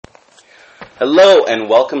Hello and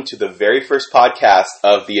welcome to the very first podcast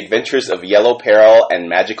of the adventures of Yellow Peril and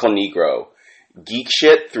Magical Negro. Geek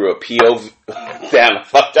shit through a POV... Damn, I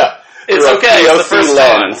fucked up. It's okay, it's the first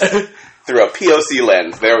lens. Through a POC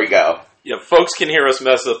lens. There we go. Yeah, folks can hear us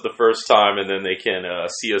mess up the first time and then they can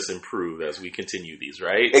see us improve as we continue these,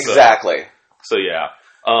 right? Exactly. So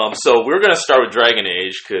we're going to start with Dragon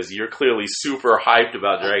Age because you're clearly super hyped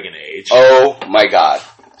about Dragon Age. Oh my god.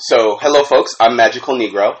 So, hello folks, I'm Magical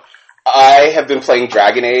Negro. I have been playing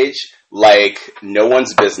Dragon Age like no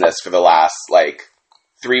one's business for the last,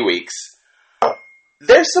 3 weeks.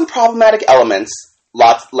 There's some problematic elements,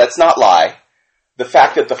 let's not lie. The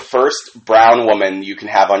fact that the first brown woman you can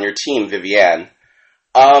have on your team, Vivienne,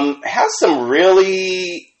 has some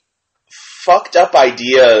really fucked up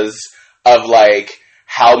ideas of,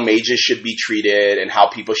 how mages should be treated and how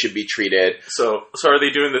people should be treated. So are they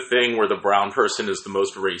doing the thing where the brown person is the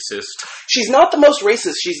most racist? She's not the most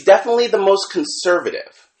racist. She's definitely the most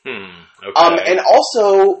conservative. Okay. And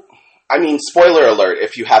also, spoiler alert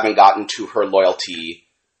if you haven't gotten to her loyalty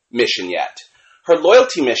mission yet. Her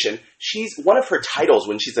loyalty mission, one of her titles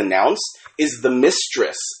when she's announced is the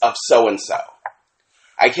mistress of so-and-so.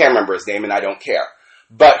 I can't remember his name and I don't care.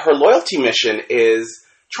 But her loyalty mission is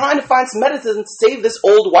trying to find some medicine to save this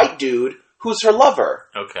old white dude who's her lover.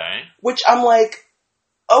 Okay. Which I'm like,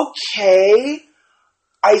 okay,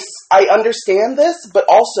 I understand this, but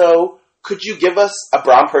also, could you give us a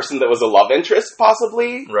brown person that was a love interest,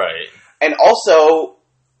 possibly? Right. And also,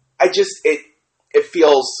 it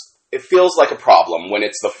feels like a problem when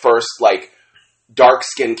it's the first,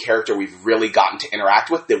 dark-skinned character we've really gotten to interact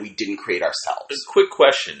with that we didn't create ourselves. A quick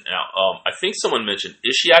question. Now, I think someone mentioned,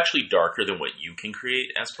 is she actually darker than what you can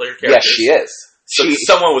create as player characters? Yes, she is.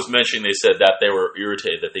 Someone was mentioning, they said that they were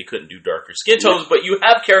irritated that they couldn't do darker skin tones, but you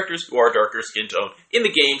have characters who are darker skin tone in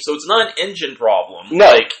the game, so it's not an engine problem.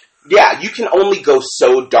 No. Yeah, you can only go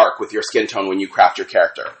so dark with your skin tone when you craft your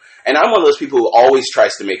character. And I'm one of those people who always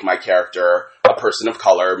tries to make my character a person of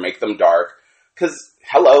color, make them dark, because,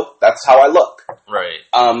 hello, that's how I look. Right.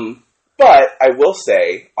 But I will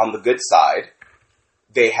say, on the good side,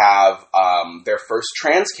 they have their first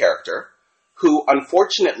trans character, who,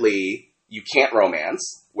 unfortunately, you can't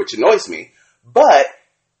romance, which annoys me, but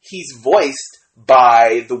he's voiced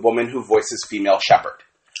by the woman who voices female Shepherd.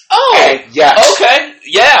 Oh! And, yes. Okay.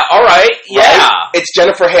 Yeah, alright. Yeah. Right? It's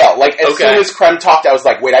Jennifer Hale. As soon as Krem talked, I was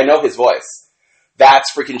like, wait, I know his voice.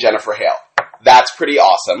 That's freaking Jennifer Hale. That's pretty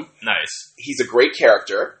awesome. Nice. He's a great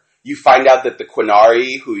character. You find out that the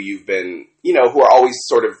Quinari, who you've been, who are always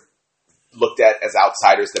sort of looked at as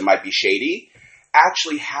outsiders that might be shady,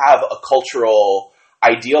 actually have a cultural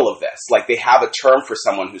ideal of this. They have a term for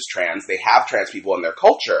someone who's trans. They have trans people in their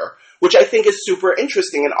culture, which I think is super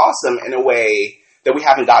interesting and awesome in a way that we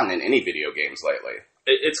haven't gotten in any video games lately.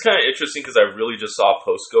 It's kind of interesting because I really just saw a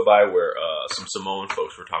post go by where some Samoan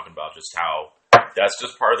folks were talking about just how that's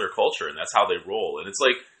just part of their culture and that's how they roll. And it's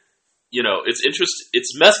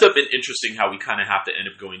it's messed up and interesting how we kind of have to end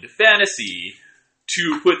up going to fantasy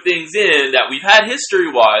to put things in that we've had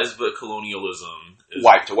history-wise, but colonialism is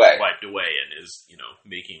wiped away and is,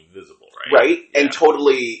 making visible, right? Right? Yeah. And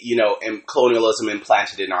totally, and colonialism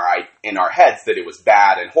implanted in our heads that it was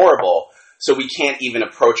bad and horrible, so we can't even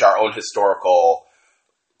approach our own historical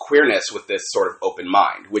queerness with this sort of open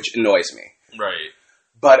mind, which annoys me. Right.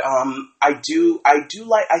 But I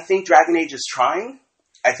think Dragon Age is trying.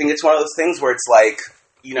 I think it's one of those things where it's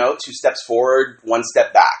 2 steps forward, 1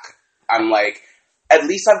 step back. I'm at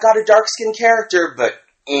least I've got a dark-skinned character, but...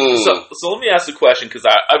 So let me ask the question, because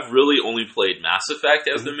I've really only played Mass Effect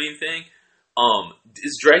as the main thing.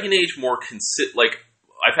 Is Dragon Age more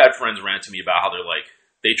I've had friends rant to me about how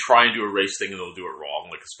they try and do a race thing and they'll do it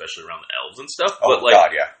wrong, especially around the elves and stuff. Oh,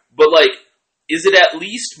 God, yeah. But, is it at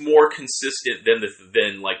least more consistent than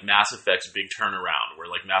Mass Effect's big turnaround, where,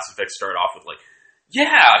 Mass Effect started off with,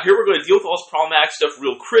 here we're going to deal with all this problematic stuff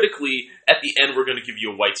real critically. At the end, we're going to give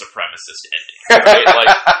you a white supremacist ending.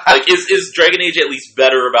 Right? Is Dragon Age at least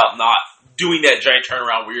better about not doing that giant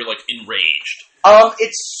turnaround where you're, enraged?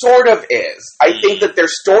 It sort of is. I think that their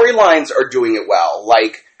storylines are doing it well.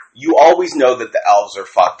 You always know that the elves are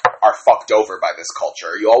fucked over by this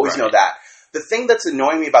culture. You always know that. The thing that's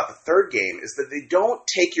annoying me about the third game is that they don't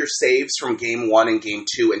take your saves from Game 1 and Game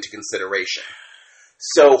 2 into consideration.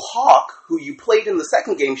 So Hawk, who you played in the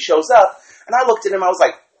second game, shows up, and I looked at him, I was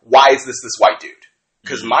like, why is this white dude?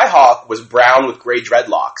 Because my Hawk was brown with gray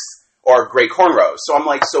dreadlocks, or gray cornrows. So I'm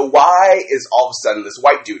like, so why is all of a sudden this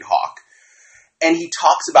white dude Hawk? And he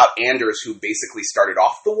talks about Anders, who basically started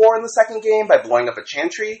off the war in the second game by blowing up a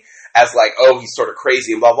chantry, as he's sort of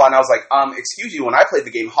crazy and blah, blah. And I was like, excuse you, when I played the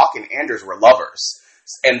game, Hawk and Anders were lovers.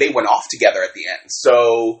 and they went off together at the end.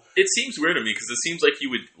 So it seems weird to me because it seems like you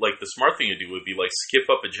would like the smart thing to do would be like skip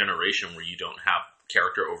up a generation where you don't have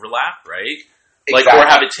character overlap, right? Like, exactly. Or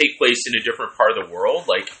have it take place in a different part of the world,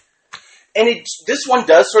 like. And this one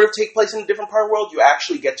does sort of take place in a different part of the world. You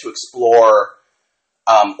actually get to explore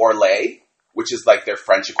Orlais, which is like their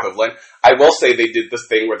French equivalent. I will say they did this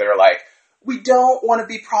thing where they're like, we don't want to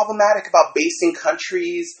be problematic about basing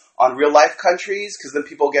countries on real-life countries, because then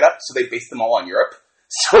people get up, so they base them all on Europe.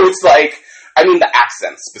 So it's like, I mean the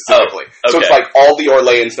accents specifically. Oh, okay. So it's like all the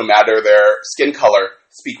Orleans, no matter their skin color,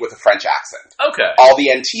 speak with a French accent. Okay. All the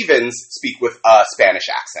Antevans speak with a Spanish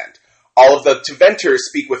accent. All of the Teventers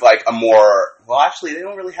speak with like a more, well actually they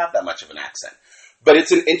don't really have that much of an accent. But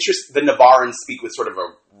it's an interest, the Navarrans speak with sort of a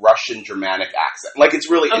Russian Germanic accent. Like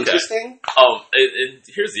it's really interesting. And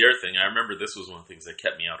here's the other thing. I remember this was one of the things that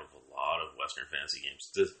kept me out of a lot of Western fantasy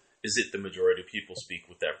games. Is it the majority of people speak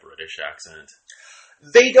with that British accent?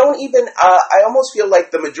 They don't even, I almost feel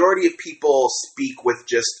like the majority of people speak with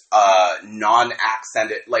just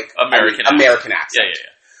non-accented, like American accent.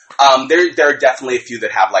 Yeah. There are definitely a few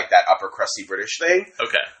that have like that upper crusty British thing.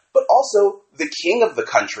 Okay. But also, the king of the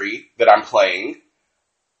country that I'm playing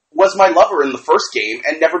was my lover in the first game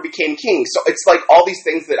and never became king. So it's like all these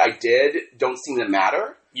things that I did don't seem to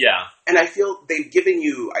matter. Yeah. And I feel they've given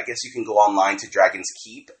you, I guess you can go online to Dragon's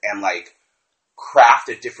Keep and like craft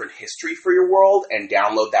a different history for your world and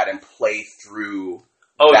download that and play through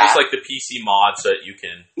that. Just like the PC mods that you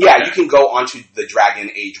can... Yeah, you can go onto the Dragon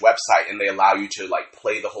Age website and they allow you to like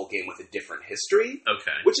play the whole game with a different history.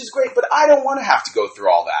 Okay. Which is great, but I don't want to have to go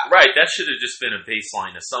through all that. Right, that should have just been a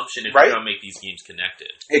baseline assumption if you're going to make these games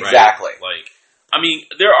connected. Exactly. Right? Like, I mean,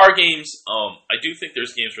 there are games, I do think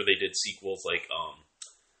there's games where they did sequels like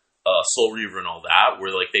Soul Reaver and all that,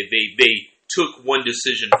 where like they took one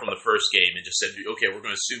decision from the first game and just said, okay, we're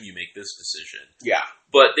going to assume you make this decision. Yeah.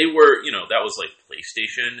 But they were, that was like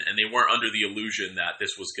PlayStation, and they weren't under the illusion that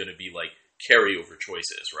this was going to be like carryover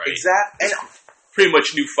choices, right? Exactly. And pretty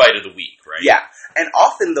much new fight of the week, right? Yeah. And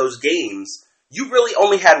often those games, you really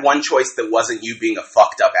only had one choice that wasn't you being a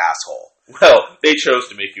fucked up asshole. Well, they chose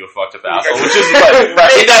to make you a fucked up asshole, which is what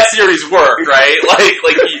in that series worked, right?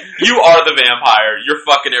 Like you are the vampire, you're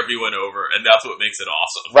fucking everyone over, and that's what makes it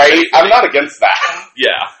awesome. Right? I'm not against that.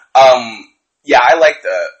 Yeah. Yeah, I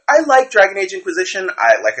like Dragon Age Inquisition.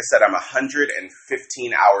 Like I said, I'm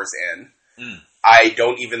 115 hours in. I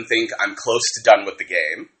don't even think I'm close to done with the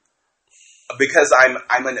game. Because I'm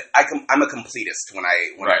a completist when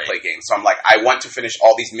I play games. So I'm like, I want to finish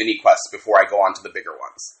all these mini quests before I go on to the bigger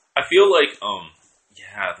ones. I feel like,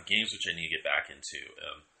 the games which I need to get back into.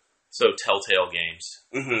 So Telltale games.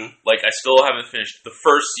 Mm-hmm. Like, I still haven't finished the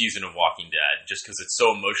first season of Walking Dead, just because it's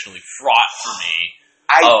so emotionally fraught for me.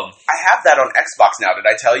 I have that on Xbox now, did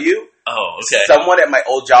I tell you? Oh, okay. Someone at my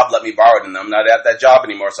old job let me borrow it, and I'm not at that job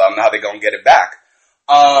anymore, so I don't know how they're going to get it back.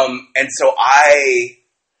 And so I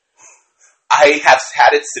have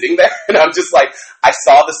had it sitting there, and I'm just like, I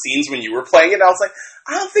saw the scenes when you were playing it, and I was like,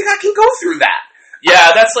 I don't think I can go through that.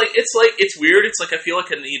 Yeah, it's weird. It's like, I feel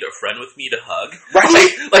like I need a friend with me to hug.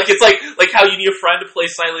 Right. Like it's like how you need a friend to play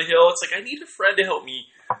Silent Hill. It's like, I need a friend to help me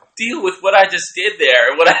deal with what I just did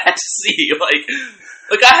there and what I had to see.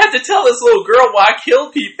 Like I had to tell this little girl why I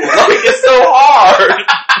killed people. Like, it's so hard.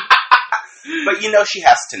 But she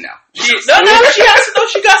has to know. She has to know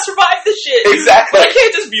she got to survive this shit. Exactly. But I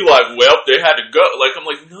can't just be like, well, they had to go. Like, I'm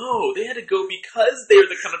like, no, they had to go because they're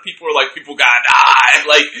the kind of people who are like, people gotta die.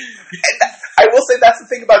 Like, I will say that's the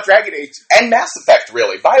thing about Dragon Age and Mass Effect,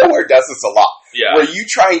 really. BioWare does this a lot. Yeah. Where you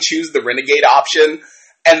try and choose the Renegade option,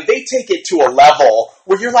 and they take it to a level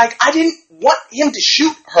where you're like, I didn't want him to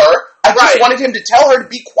shoot her. I just wanted him to tell her to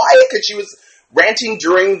be quiet because she was ranting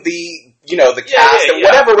during the cast and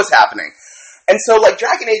whatever was happening. And so, like,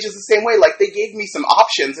 Dragon Age is the same way. Like, they gave me some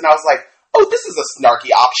options, and I was like, oh, this is a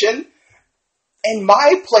snarky option. And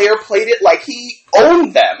my player played it like he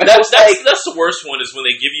owned them. And that's the worst one, is when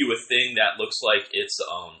they give you a thing that looks like it's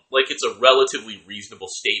a relatively reasonable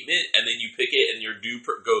statement, and then you pick it, and your dupe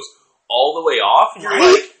goes all the way off, and you're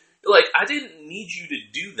like, I didn't need you to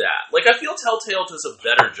do that. Like, I feel Telltale does a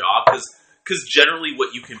better job, because generally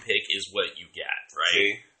what you can pick is what you get, right?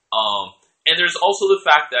 See? And there's also the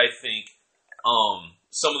fact that I think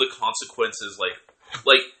some of the consequences, like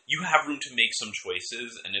you have room to make some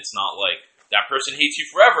choices, and it's not like that person hates you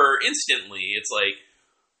forever instantly. It's like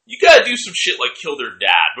you gotta do some shit like kill their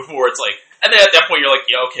dad before it's like, and then at that point you're like,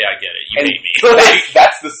 yeah, okay, I get it. You hate me.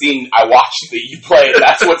 That's the scene I watched that you played.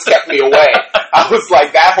 That's what's kept me away. I was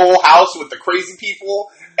like, that whole house with the crazy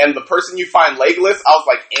people and the person you find legless. I was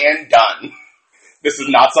like, and done. This is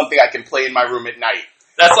not something I can play in my room at night.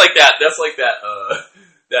 That's like that. That's like that.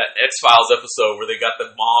 That X-Files episode where they got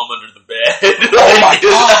the mom under the bed. Oh my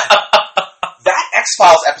god! That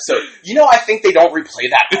X-Files episode, I think they don't replay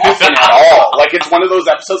that often at all. Like, it's one of those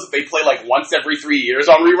episodes that they play, like, once every 3 years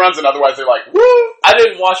on reruns, and otherwise they're like, woo! I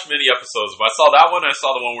didn't watch many episodes, but I saw that one, I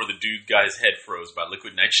saw the one where the dude guy's head froze by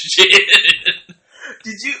liquid nitrogen.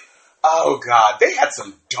 Did you? Oh, God. They had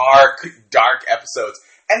some dark, dark episodes.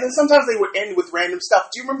 And then sometimes they would end with random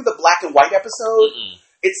stuff. Do you remember the black and white episode? Mm-mm.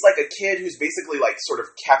 It's like a kid who's basically, like, sort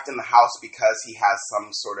of kept in the house because he has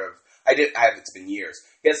some sort of... it's been years.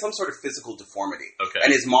 He has some sort of physical deformity. Okay.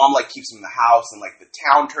 And his mom, like, keeps him in the house, and, like, the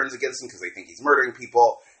town turns against him because they think he's murdering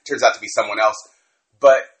people. Turns out to be someone else.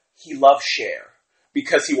 But he loves Cher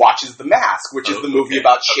because he watches The Mask, which is the movie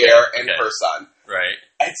about Cher and her son. Right.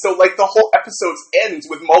 And so, like, the whole episode ends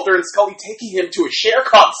with Mulder and Scully taking him to a Cher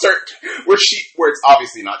concert where it's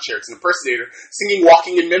obviously not Cher, it's an impersonator, singing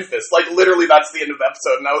Walking in Memphis. Like, literally, that's the end of the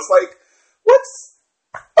episode. And I was like,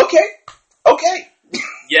 Okay.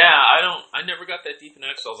 Yeah, I never got that deep in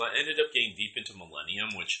X-Files. I ended up getting deep into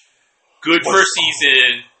Millennium, which, good first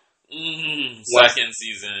season, second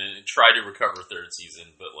season, tried to recover third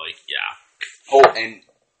season, but, like, yeah. Oh, and,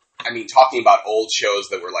 I mean, talking about old shows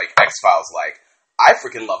that were, like, X-Files, like, I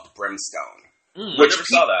freaking loved Brimstone. I never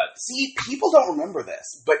saw that. See, people don't remember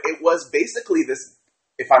this, but it was basically this,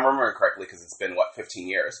 if I'm remembering correctly, because it's been, 15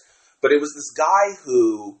 years, but it was this guy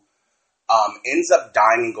who ends up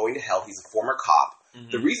dying and going to hell. He's a former cop.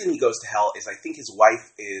 Mm-hmm. The reason he goes to hell is I think his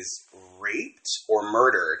wife is raped or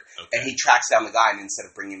murdered, and he tracks down the guy, and instead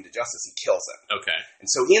of bringing him to justice, he kills him. Okay. And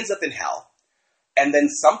so he ends up in hell, and then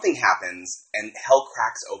something happens, and hell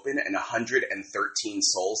cracks open, and 113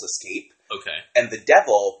 souls escape. Okay. And the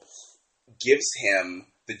devil gives him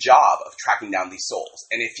the job of tracking down these souls.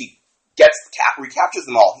 And if he recaptures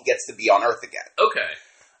them all, he gets to be on Earth again. Okay.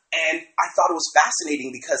 And I thought it was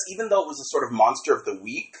fascinating because even though it was a sort of monster of the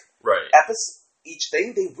week episode, each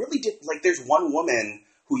thing, they really did, like, there's one woman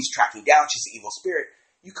who he's tracking down, she's an evil spirit.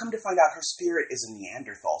 You come to find out her spirit is a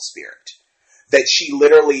Neanderthal spirit. That she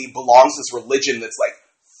literally belongs to this religion that's like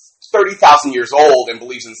 30,000 years old and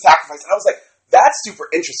believes in sacrifice. And I was like, that's super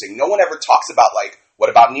interesting. No one ever talks about, like, what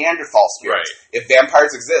about Neanderthal spirits? Right. If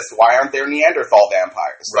vampires exist, why aren't there Neanderthal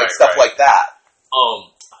vampires? Like, stuff like that.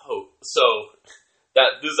 So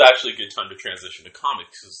this is actually a good time to transition to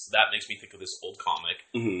comics, because that makes me think of this old comic,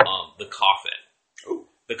 The Coffin. Ooh.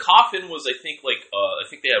 The Coffin was, I think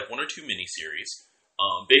they have one or two miniseries.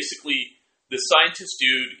 Basically, the scientist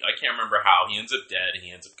dude, I can't remember how, he ends up dead and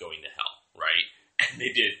he ends up going to hell, right? And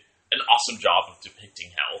they did an awesome job of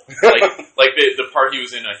depicting hell. Like the part he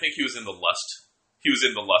was in, I think he was in the lust. He was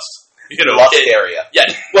in the lust. Lust area. Yeah.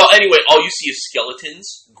 Well, anyway, all you see is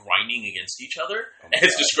skeletons grinding against each other. And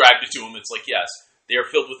it's described it to him. It's like, yes, they are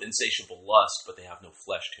filled with insatiable lust, but they have no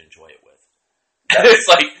flesh to enjoy it with. And it's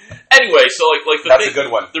like, anyway, so like that's a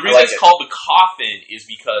good one. The reason it's called The Coffin is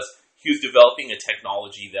because he was developing a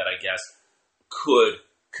technology that I guess could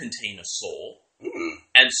contain a soul. Mm-hmm.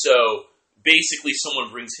 And so basically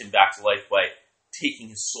someone brings him back to life by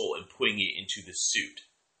taking his soul and putting it into this suit.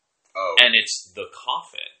 Oh. And it's the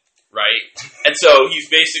coffin, right? And so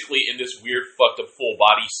he's basically in this weird fucked up full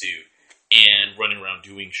body suit and running around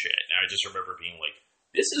doing shit. And I just remember being like,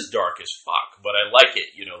 this is dark as fuck, but I like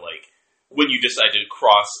it, like when you decide to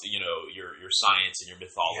cross, your science and your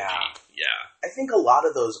mythology. Yeah. I think a lot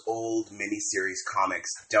of those old miniseries comics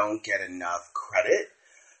don't get enough credit.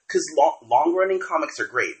 Because long-running comics are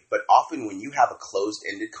great, but often when you have a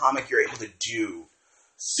closed-ended comic, you're able to do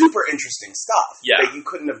super interesting stuff that you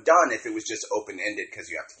couldn't have done if it was just open-ended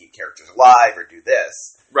because you have to keep characters alive or do this.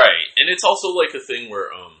 Right. And it's also like a thing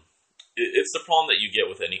where it's the problem that you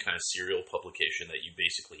get with any kind of serial publication that you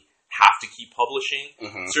basically have to keep publishing.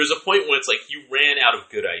 Mm-hmm. So there's a point when it's like you ran out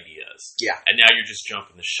of good ideas. Yeah. And now you're just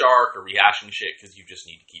jumping the shark or rehashing shit because you just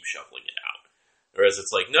need to keep shoveling it out. Whereas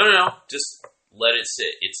it's like, no, just let it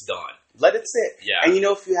sit. It's done. Let it sit. Yeah. And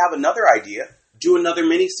if you have another idea, do another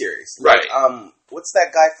miniseries. Like, what's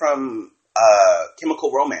that guy from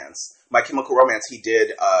Chemical Romance? My Chemical Romance, he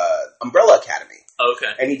did Umbrella Academy.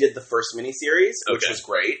 Okay. And he did the first miniseries, which was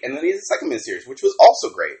great. And then he did the second miniseries, which was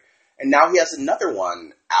also great. And now he has another one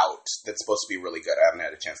out that's supposed to be really good. I haven't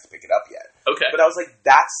had a chance to pick it up yet. Okay. But I was like,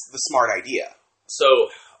 that's the smart idea. So,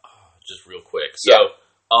 just real quick. So,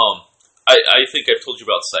 I think I've told you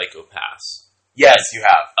about Psycho-Pass. Yes, you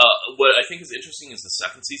have. What I think is interesting is the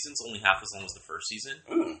second season's only half as long as the first season.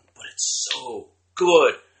 But it's so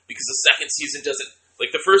good. Because the second season doesn't... Like,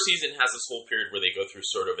 the first season has this whole period where they go through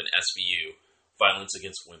sort of an SVU, violence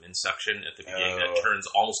against women section at the beginning that turns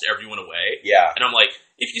almost everyone away. Yeah. And I'm like,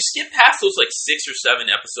 if you skip past those, 6 or 7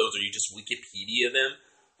 episodes or you just Wikipedia them,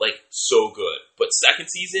 like, so good. But second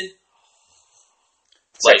season,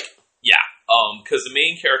 like, yeah. Because the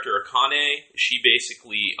main character, Akane, she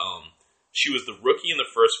basically, she was the rookie in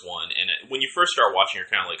the first one, and when you first start watching,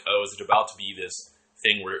 you're kind of like, oh, is it about to be this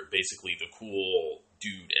thing where basically the cool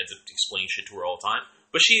dude ends up explaining shit to her all the time?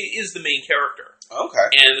 But she is the main character. Okay.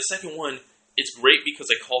 And the second one, it's great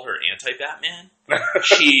because I call her anti-Batman.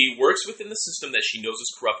 She works within the system that she knows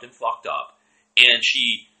is corrupt and fucked up, and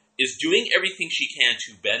she is doing everything she can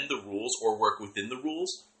to bend the rules or work within the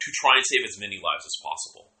rules to try and save as many lives as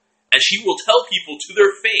possible. And she will tell people to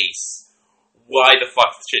their face why the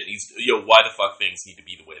fuck shit needs, why the fuck things need to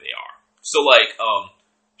be the way they are. So, like,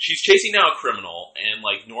 she's chasing down a criminal, and,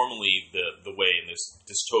 like, normally the way in this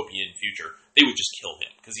dystopian future, they would just kill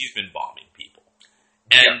him because he's been bombing people.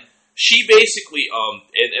 And she basically,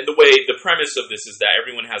 and the premise of this is that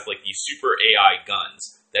everyone has, like, these super AI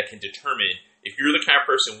guns that can determine if you're the kind of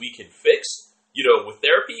person we can fix, with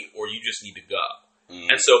therapy, or you just need to go.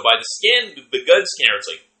 And so by the gun scanner, it's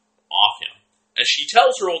like, off him. And she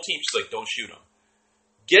tells her whole team, she's like, don't shoot him.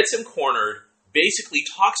 Gets him cornered, basically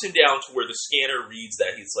talks him down to where the scanner reads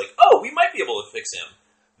that he's like, oh, we might be able to fix him.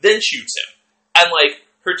 Then shoots him. And, like,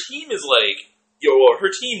 her team is like,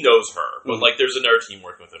 her team knows her, but, like, there's another team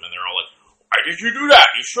working with him, and they're all like, why did you do that?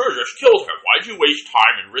 You sure just killed him. Why'd you waste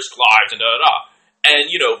time and risk lives and da-da-da? And,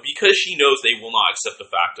 because she knows they will not accept the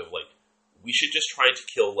fact of, like, we should just try to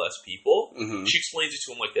kill less people, she explains it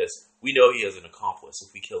to him like this: we know he has an accomplice. If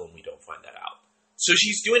we kill him, we don't find that out. So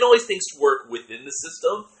she's doing all these things to work within the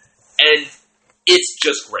system, and it's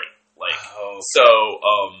just great. Like,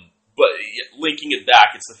 but linking it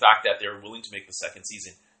back, it's the fact that they're willing to make the second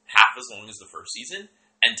season half as long as the first season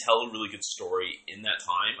and tell a really good story in that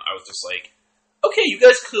time. I was just like, okay, you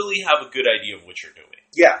guys clearly have a good idea of what you're doing.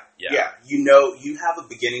 Yeah. You have a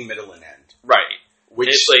beginning, middle, and end. Right. Which,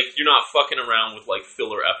 it's like, you're not fucking around with, like,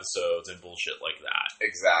 filler episodes and bullshit like that.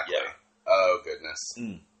 Exactly. Yeah. Oh, goodness.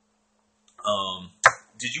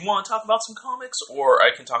 Did you want to talk about some comics, or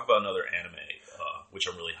I can talk about another anime, which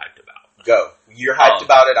I'm really hyped about? Go. You're hyped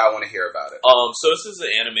about it, I want to hear about it. So this is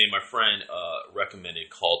an anime my friend recommended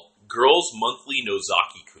called Girls Monthly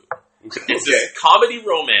Nozaki-kun. It's this comedy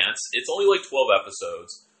romance. It's only like 12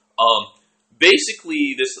 episodes.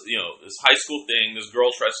 Basically, this high school thing, this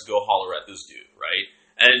girl tries to go holler at this dude, right?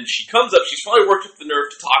 And she comes up, she's probably worked up the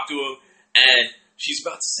nerve to talk to him, and she's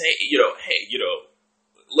about to say, hey,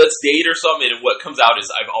 let's date or something, and what comes out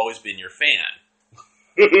is, I've always been your fan.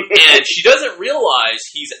 And she doesn't realize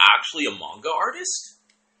he's actually a manga artist,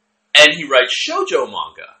 and he writes shoujo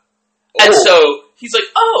manga. Oh. And so, he's like,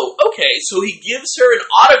 oh, okay, so he gives her an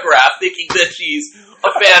autograph thinking that she's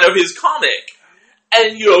a fan of his comic.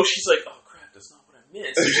 And, she's like, oh,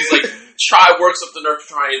 so she's like, works up the nerve to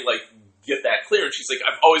try and, like, get that clear. And she's like,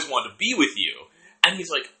 I've always wanted to be with you. And he's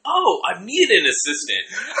like, oh, I've needed an assistant.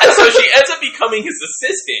 And so she ends up becoming his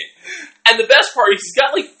assistant. And the best part is he's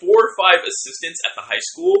got, like, 4 or 5 assistants at the high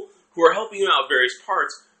school who are helping him out various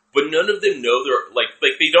parts, but none of them know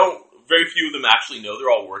very few of them actually know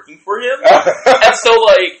they're all working for him. And so,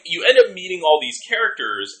 like, you end up meeting all these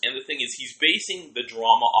characters, and the thing is, he's basing the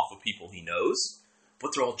drama off of people he knows,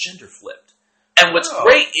 but they're all gender flipped. And what's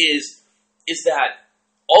great is that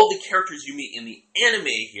all the characters you meet in the anime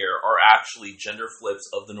here are actually gender flips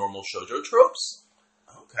of the normal shoujo tropes.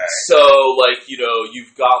 Okay. So, like,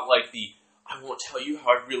 you've got, like, I won't tell you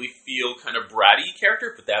how I really feel kind of bratty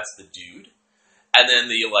character, but that's the dude. And then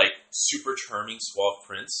the, like, super charming suave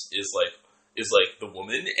prince is the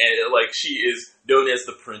woman, and, like, she is known as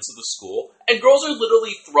the prince of the school. And girls are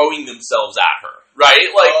literally throwing themselves at her, right?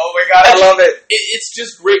 Like, oh my god, I love it. It's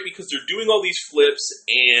just great because they're doing all these flips,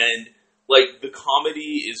 and, like, the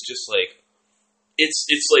comedy is just, like, it's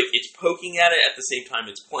like, it's poking at it at the same time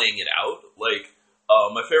it's playing it out. Like,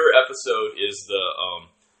 my favorite episode is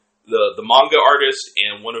the manga artist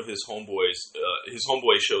and one of his homeboys. His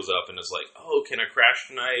homeboy shows up and is like, oh, can I crash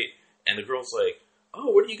tonight? And the girl's like,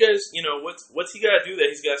 oh, what do you guys, what's he got to do that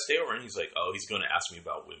he's got to stay over? And he's like, oh, he's going to ask me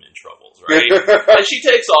about women troubles, right? And she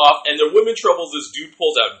takes off, and the women troubles, this dude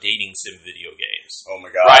pulls out dating sim video games. Oh my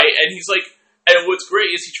god. Right? And he's like, and what's great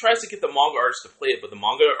is he tries to get the manga artist to play it, but the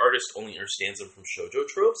manga artist only understands them from shoujo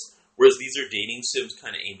tropes, whereas these are dating sims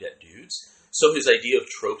kind of aimed at dudes. So his idea of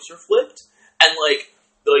tropes are flipped, and, like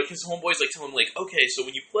his homeboys, like, tell him, like, okay, so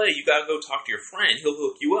when you play, you gotta go talk to your friend, he'll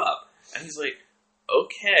hook you up. And he's like,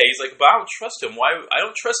 okay. He's like, but I don't trust him. Why? I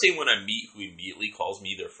don't trust anyone I meet who immediately calls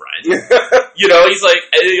me their friend. He's like,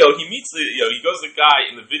 and, he meets he goes to the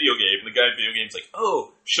guy in the video game, and the guy in the video game's like,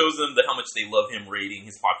 oh, shows them how much they love him, rating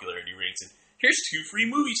his popularity ratings, and here's 2 free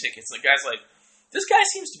movie tickets. And the guy's like, this guy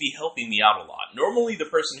seems to be helping me out a lot. Normally,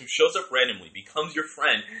 the person who shows up randomly becomes your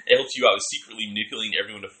friend and helps you out with secretly manipulating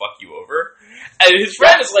everyone to fuck you over. And his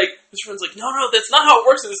friend's like, no, that's not how it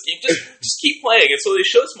works in this game. Just keep playing. And so they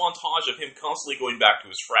show this montage of him constantly going back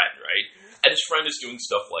to his friend, right? And his friend is doing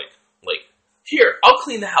stuff like, here, I'll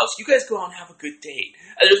clean the house. You guys go out and have a good date.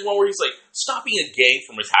 And there's one where he's like, stopping a gang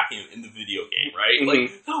from attacking him in the video game, right? Mm-hmm.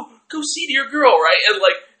 Like, no, go see to your girl, right? And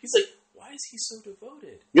like, he's like, why is he so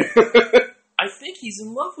devoted? I think he's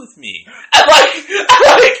in love with me. And like,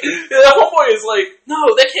 the homeboy is like, no,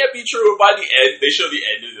 that can't be true. And by the end, they show the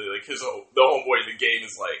end of it, like, because the homeboy in the game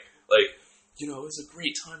is like, you know, it was a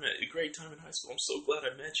great time in high school. I'm so glad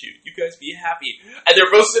I met you. You guys be happy. And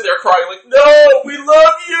they're both sitting there crying like, no, we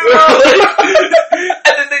love you.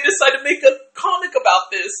 And then they decide to make a comic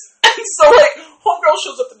about this. And so like, homegirl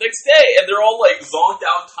shows up the next day and they're all like zonked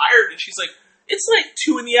out, tired, and she's like, it's like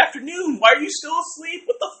 2 PM. Why are you still asleep?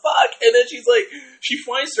 What the fuck? And then she's like, she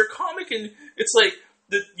finds their comic and it's like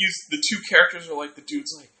the two characters are like, the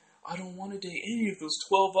dude's like, I don't want to date any of those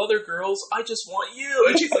 12 other girls. I just want you.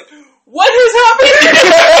 And she's like, what is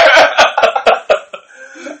happening?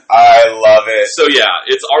 I love it. So yeah,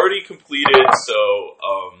 it's already completed. So,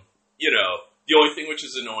 you know, the only thing which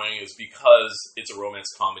is annoying is because it's a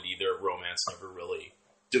romance comedy, their romance never really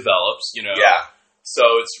develops, you know? Yeah. So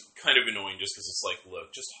it's kind of annoying just because it's like,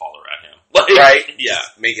 look, just holler at him. Like, right? Yeah.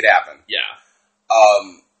 Just make it happen. Yeah.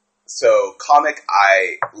 So comic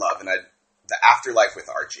I love, and The Afterlife with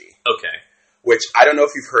Archie. Okay. Which, I don't know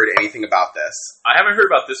if you've heard anything about this. I haven't heard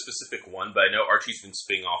about this specific one, but I know Archie's been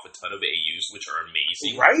spinning off a ton of AUs, which are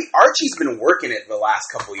amazing. Right? Archie's been working it the last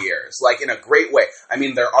couple years, like in a great way. I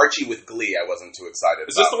mean, their Archie with Glee, I wasn't too excited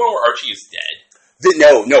about. Is this the one where Archie is dead?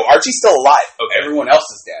 No, Archie's still alive. Okay. Everyone else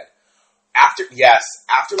is dead.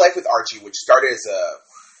 Afterlife with Archie, which started as a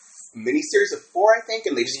miniseries of 4, I think,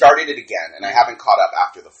 and they've started it again, and I haven't caught up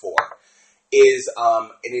after the 4, is,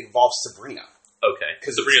 it involves Sabrina. Okay,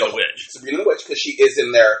 Sabrina the Witch. Sabrina the Witch, because she is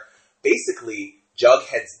in there. Basically,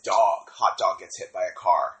 Jughead's dog, Hot Dog, gets hit by a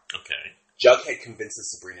car. Okay. Jughead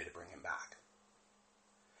convinces Sabrina to bring him back.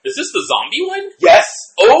 Is this the zombie one? Yes.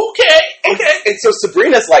 Okay. And so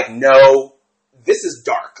Sabrina's like, no, this is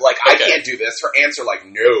dark. Like, I can't do this. Her aunts are like,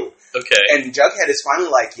 no. Okay. And Jughead is finally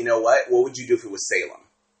like, you know what? What would you do if it was Salem?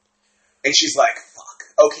 And she's like,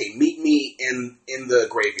 fuck. Okay, meet me in the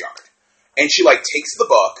graveyard. And she, like, takes the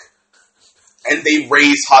book, and they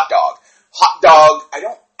raise Hot Dog. Hot Dog, I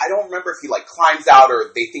don't remember if he, like, climbs out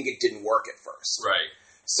or they think it didn't work at first. Right.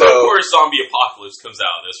 So, of course, zombie apocalypse comes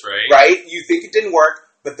out of this, right? Right? You think it didn't work,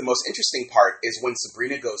 but the most interesting part is when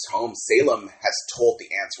Sabrina goes home, Salem has told the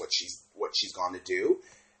ants what she's gone to do,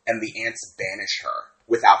 and the ants banish her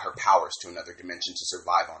without her powers to another dimension to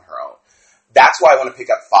survive on her own. That's why I want to pick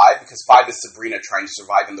up 5, because 5 is Sabrina trying to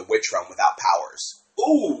survive in the witch realm without powers.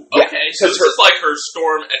 Ooh, okay. Yeah, so this is like her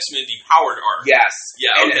Storm X-Men depowered arc. Yes.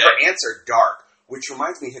 Yeah, and her ants are dark, which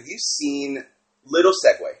reminds me, have you seen, little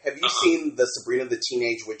segue, have you seen the Sabrina the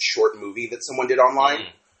Teenage Witch short movie that someone did online?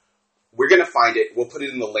 Mm. We're going to find it. We'll put it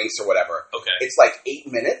in the links or whatever. Okay. It's like 8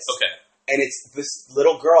 minutes. Okay. And it's this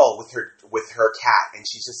little girl with her cat, and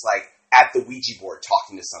she's just like at the Ouija board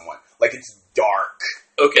talking to someone. Like, it's dark.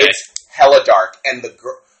 Okay. It's hella dark. And the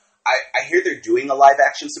girl, I hear they're doing a live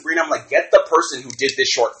action Sabrina. I'm like, get the person who did this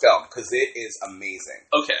short film, because it is amazing.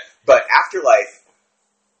 Okay. But Afterlife,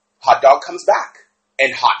 Hot Dog comes back,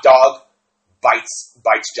 and Hot Dog bites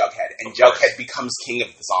Jughead, and Jughead becomes king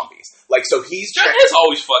of the zombies. Like, so Jughead's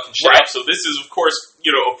always fucking shit up, so this is, of course,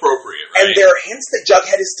 appropriate, right? And there are hints that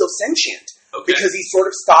Jughead is still sentient. Okay. Because he sort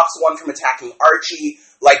of stops one from attacking Archie,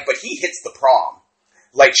 but he hits the prom.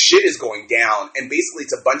 Like, shit is going down, and basically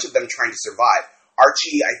it's a bunch of them trying to survive.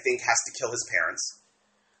 Archie, I think, has to kill his parents.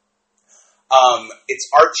 It's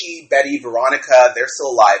Archie, Betty, Veronica, they're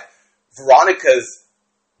still alive. Veronica's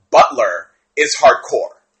butler is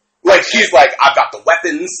hardcore. Like, he's like, I've got the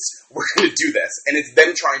weapons, we're going to do this. And it's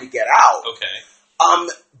them trying to get out. Okay.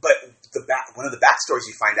 But one of the backstories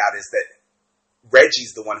you find out is that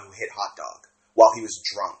Reggie's the one who hit Hot Dog while he was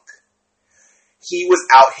drunk. He was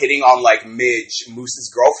out hitting on, like, Midge,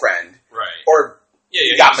 Moose's girlfriend. Right. Or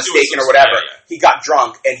he got mistaken or whatever. Yeah. He got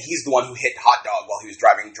drunk, and he's the one who hit Hot Dog while he was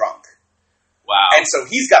driving drunk. Wow. And so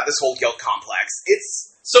he's got this whole guilt complex.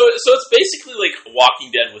 So it's basically like Walking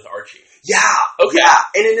Dead with Archie. Yeah. Okay. Yeah,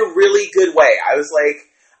 and in a really good way. I was like,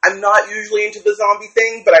 I'm not usually into the zombie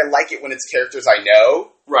thing, but I like it when it's characters I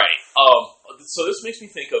know. Right. So this makes me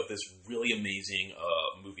think of this really amazing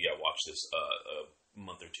movie I watched this a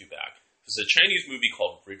month or two back. It's a Chinese movie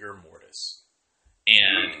called Rigor Mortis,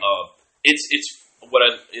 and it's one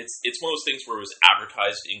of those things where it was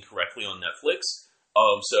advertised incorrectly on Netflix.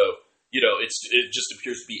 So it just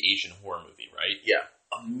appears to be Asian horror movie, right? Yeah.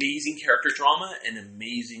 Amazing character drama and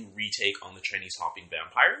amazing retake on the Chinese hopping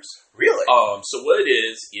vampires. Really? So what it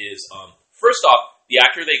is first off, the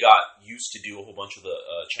actor they got used to do a whole bunch of the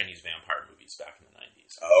Chinese vampire movies back in the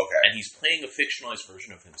 90s. Oh, okay. And he's playing a fictionalized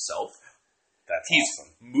version of himself. He's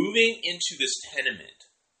awesome. Moving into this tenement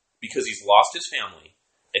because he's lost his family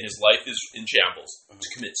and his life is in shambles to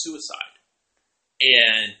commit suicide.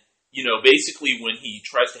 And, basically when he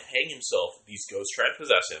tries to hang himself, these ghosts try to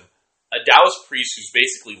possess him. A Taoist priest who's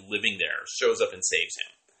basically living there shows up and saves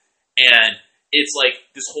him. And it's like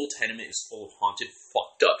this whole tenement is full of haunted,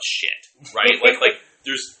 fucked up shit, right? like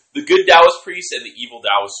there's the good Taoist priest and the evil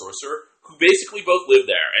Taoist sorcerer who basically both live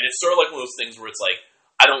there. And it's sort of like one of those things where it's like,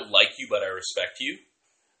 I don't like you, but I respect you,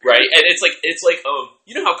 right? And it's like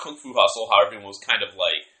you know how Kung Fu Hustle, how everyone was kind of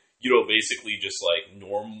like, basically just like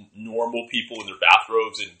normal people in their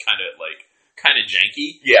bathrobes and kind of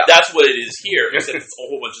janky. Yeah. That's what it is here, except it's a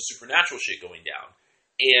whole bunch of supernatural shit going down.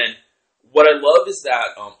 And what I love is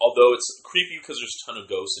that, although it's creepy because there's a ton of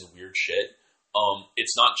ghosts and weird shit,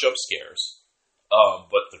 it's not jump scares,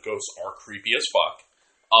 but the ghosts are creepy as fuck.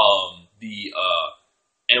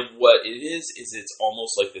 And what it is it's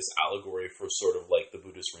almost like this allegory for sort of like the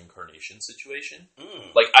Buddhist reincarnation situation.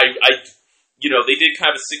 Like, they did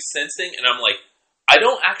kind of a Sixth Sense thing, and I'm like, I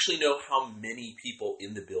don't actually know how many people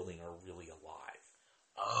in the building are really alive.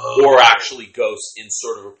 Or actually ghosts in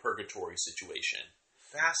sort of a purgatory situation.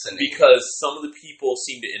 Fascinating. Because some of the people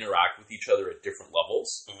seem to interact with each other at different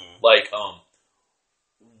levels. Like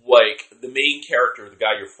the main character, the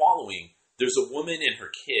guy you're following, there's a woman and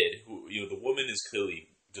her kid who, the woman is clearly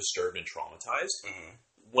disturbed and traumatized.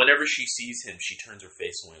 Whenever she sees him, she turns her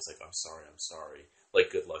face away. It's like, I'm sorry.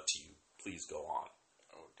 Like, good luck to you. Please go on.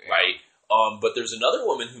 Oh, damn. Right? But there's another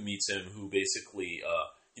woman who meets him who basically,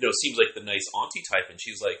 seems like the nice auntie type. And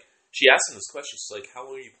she asks him this question. She's like, how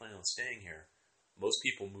long are you planning on staying here? Most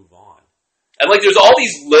people move on. And, like, there's all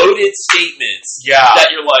these loaded statements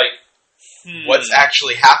that you're like, what's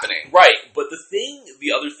actually happening? Right. But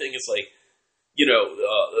the other thing is, like,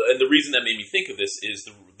 and the reason that made me think of this is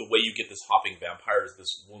the way you get this hopping vampire is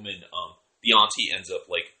this woman, the auntie ends up,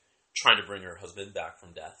 like, trying to bring her husband back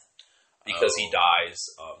from death because he dies.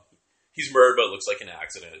 He's murdered, but it looks like an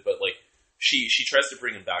accident. But, like, she tries to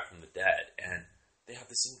bring him back from the dead, and they have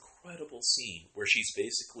this incredible scene where she's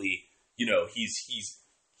basically,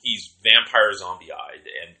 he's vampire zombie-eyed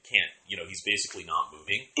and can't, he's basically not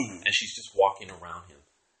moving, and she's just walking around him,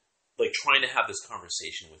 like, trying to have this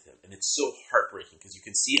conversation with him. And it's so heartbreaking because you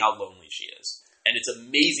can see how lonely she is. And it's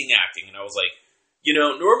amazing acting. And I was like,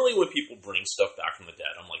 normally when people bring stuff back from the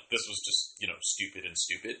dead, I'm like, this was just, stupid and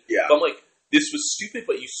stupid. Yeah. But I'm like, this was stupid,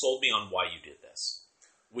 but you sold me on why you did this,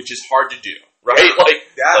 which is hard to do, right?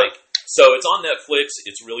 So it's on Netflix.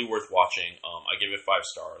 It's really worth watching. I give it 5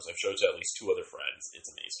 stars. I've showed it to at least 2 other friends. It's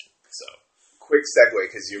amazing. So quick segue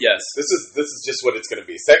because yes, this is just what it's going to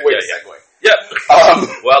be. Segue to segue. Yep.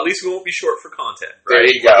 Well, at least we won't be short for content. Right?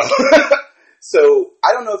 There you go. So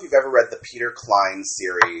I don't know if you've ever read the Peter Klein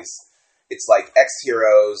series. It's like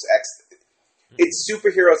X-Heroes, It's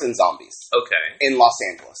superheroes and zombies. Okay. In Los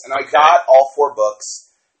Angeles. And I got all 4 books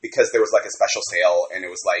because there was like a special sale and it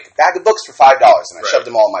was like a bag of books for $5 and I shoved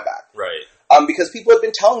them all in my bag. Right. Because people had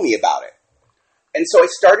been telling me about it. And so I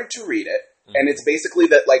started to read it. And it's basically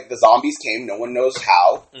that like the zombies came, no one knows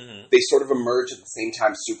how. They sort of emerged at the same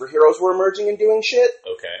time superheroes were emerging and doing shit.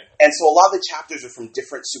 Okay. And so a lot of the chapters are from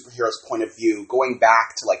different superheroes' point of view, going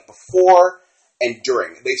back to like before and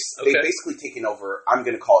during. They've basically taken over, I'm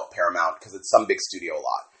going to call it Paramount because it's some big studio a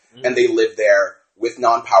lot. And they live there with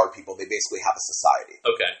non-powered people. They basically have a society.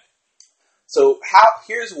 Okay. So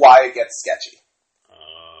here's why it gets sketchy.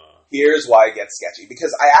 Here's why it gets sketchy.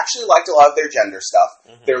 Because I actually liked a lot of their gender stuff.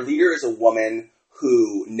 Their leader is a woman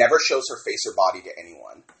who never shows her face or body to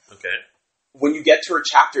anyone. Okay. When you get to her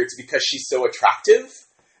chapter, it's because she's so attractive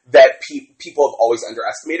that people have always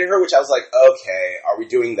underestimated her, which I was like, okay, are we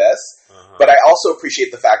doing this? But I also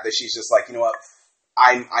appreciate the fact that she's just like, you know what?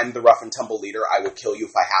 I'm the rough and tumble leader. I will kill you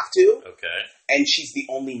if I have to. Okay. And she's the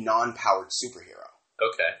only non-powered superhero.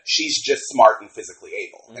 Okay. She's just smart and physically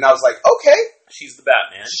able. And I was like, okay. She's the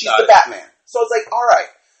Batman. She's the Batman. So I was like, all right.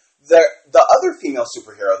 The other female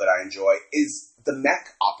superhero that I enjoy is the mech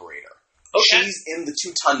operator. Okay. She's in the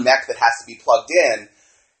 2-ton mech that has to be plugged in.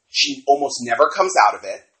 She almost never comes out of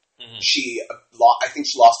it. I think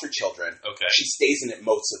she lost her children. Okay. She stays in it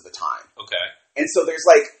most of the time. Okay. And so there's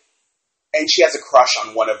like, and she has a crush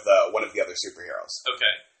on one of the other superheroes.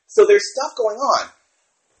 Okay. So there's stuff going on.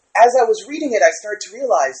 As I was reading it, I started to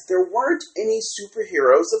realize there weren't any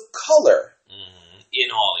superheroes of color. In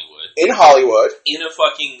Hollywood. In Hollywood. In a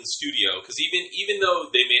fucking studio. Because even though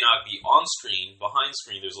they may not be on screen, behind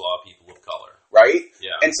screen, there's a lot of people of color. Right?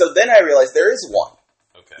 Yeah. And so then I realized there is one.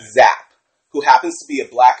 Okay. Zap, who happens to be a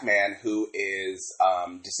black man who is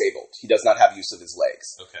disabled. He does not have use of his legs.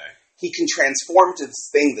 Okay. He can transform to this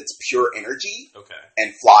thing that's pure energy. Okay.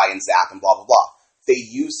 And fly and zap and blah, blah, blah. They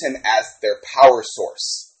use him as their power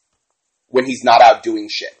source when he's not out doing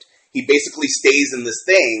shit. He basically stays in this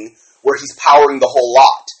thing where he's powering the whole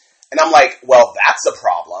lot. And I'm like, well, that's a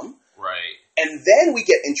problem. Right. And then we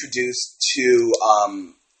get introduced to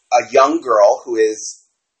a young girl who is,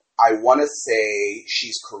 I want to say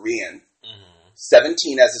she's Korean,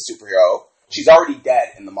 17 as a superhero. She's already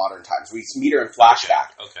dead in the modern times. We meet her in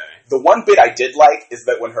flashback. Okay. The one bit I did like is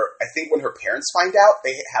that when her parents find out,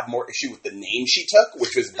 they have more issue with the name she took,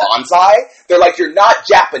 which was Bonsai. They're like, you're not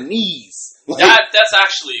Japanese. Like, that's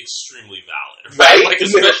actually extremely valid. Right? Like,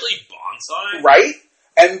 especially Bonsai. Right?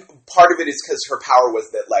 And part of it is because her power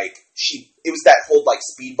was that, like, it was that whole, like,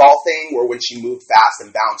 speedball thing where when she moved fast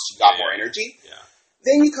and bounced, she got more energy. Yeah.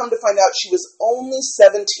 Then you come to find out she was only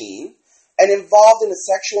 17 and involved in a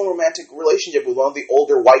sexual and romantic relationship with one of the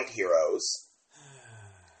older white heroes.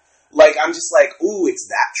 Like, I'm just like, ooh, it's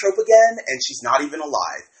that trope again, and she's not even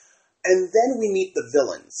alive. And then we meet the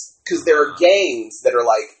villains, because there are gangs that are,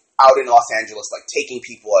 like, out in Los Angeles, like, taking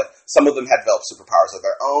people, and some of them had developed superpowers of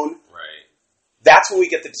their own. Right. That's when we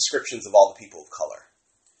get the descriptions of all the people of color.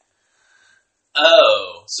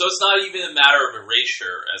 Oh, so it's not even a matter of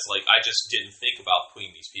erasure, as, like, I just didn't think about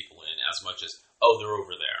putting these people in as much as, oh, they're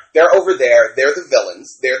over there. They're over there. They're the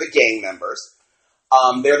villains. They're the gang members.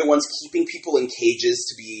 They're the ones keeping people in cages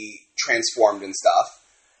to be transformed and stuff.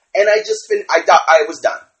 And I was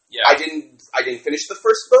done. Yeah. I didn't finish the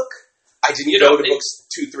first book. I didn't go to books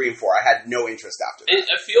 2, 3, and 4. I had no interest after that.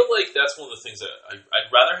 I feel like that's one of the things that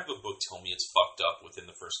I'd rather have a book tell me it's fucked up within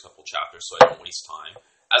the first couple chapters so I don't waste time,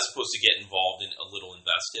 as opposed to get involved and a little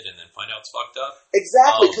invested and then find out it's fucked up.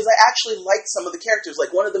 Exactly, because I actually liked some of the characters.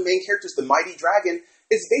 Like, one of the main characters, the Mighty Dragon,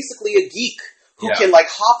 is basically a geek who can, like,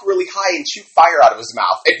 hop really high and shoot fire out of his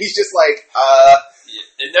mouth. And he's just like,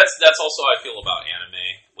 Yeah, and that's also how I feel about anime.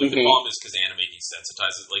 Like, the problem is because anime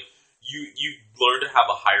desensitizes. Like, you learn to have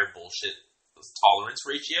a higher bullshit tolerance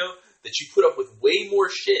ratio that you put up with way more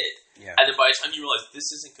shit. Yeah. And then by the time you realize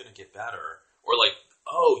this isn't going to get better, or like,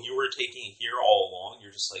 oh, you were taking it here all along,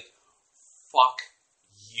 you're just like, fuck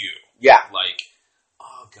you. Yeah. Like,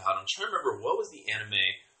 oh god, I'm trying to remember, what was the anime?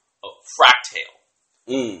 Oh, Fractale.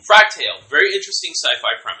 Fractale, very interesting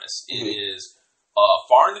sci-fi premise. It is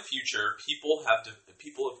far in the future, people have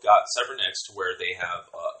got cybernetics to where they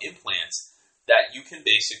have implants that you can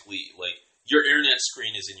basically, like, your internet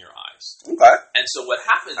screen is in your eyes. Okay. And so what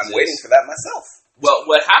happens I'm waiting for that myself. Well,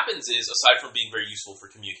 what happens is, aside from being very useful for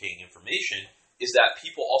communicating information, is that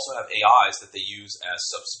people also have AIs that they use as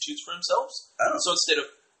substitutes for themselves. Oh. So instead of,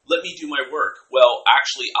 let me do my work, well,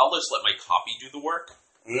 actually, I'll just let my copy do the work,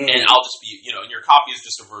 and I'll just be, and your copy is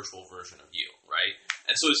just a virtual version of you, right?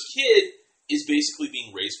 And so his kid is basically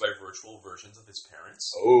being raised by virtual versions of his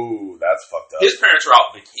parents. Oh, that's fucked up. His parents are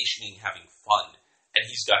out vacationing, having fun, and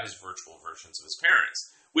he's got his virtual versions of his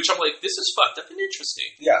parents, which I'm like, this is fucked up and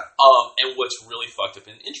interesting. Yeah. And what's really fucked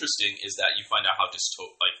up and interesting is that you find out how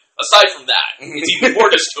aside from that, it's even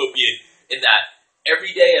more dystopian in that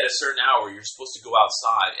every day at a certain hour, you're supposed to go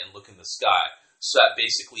outside and look in the sky, so that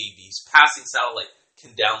basically these passing satellite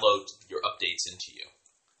can download your updates into you.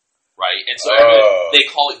 Right? And so they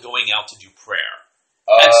call it going out to do prayer.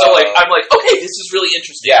 And so, like, I'm like, okay, this is really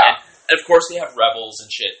interesting. Yeah. And of course, they have rebels and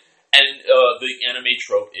shit. And the anime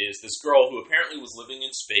trope is this girl who apparently was living in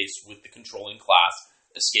space with the controlling class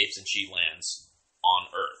escapes and she lands on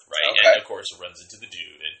Earth, right? Okay. And of course, it runs into the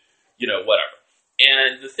dude and, whatever.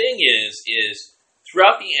 And the thing is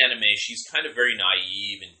throughout the anime, she's kind of very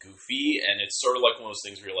naive and goofy, and it's sort of like one of those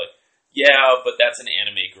things where you're like, yeah, but that's an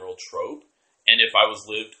anime girl trope. And if I was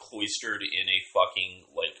lived cloistered in a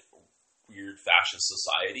fucking, like, weird fascist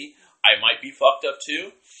society, I might be fucked up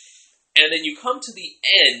too. And then you come to the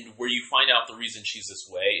end where you find out the reason she's this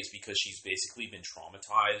way is because she's basically been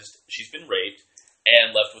traumatized. She's been raped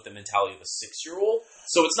and left with the mentality of a 6-year-old.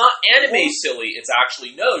 So it's not anime silly. It's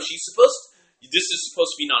actually, no, this is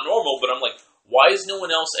supposed to be not normal. But I'm like, why is no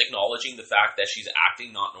one else acknowledging the fact that she's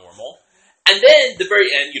acting not normal? And then the very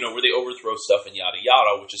end, where they overthrow stuff and yada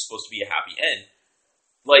yada, which is supposed to be a happy end.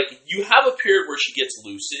 Like, you have a period where she gets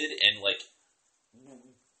lucid and, like,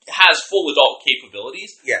 has full adult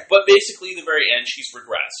capabilities. Yeah. But basically, the very end, she's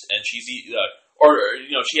regressed. And she's,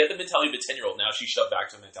 she had the mentality of a 10-year-old. Now she's shoved back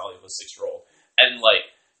to the mentality of a 6-year-old. And, like,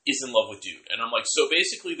 is in love with dude. And I'm like, so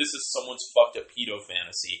basically, this is someone's fucked up pedo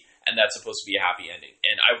fantasy. and that's supposed to be a happy ending.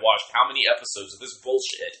 And I watched how many episodes of this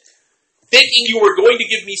bullshit, thinking you were going to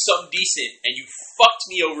give me something decent, and you fucked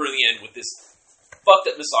me over in the end with this fucked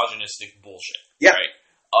up misogynistic bullshit. Yeah. Right?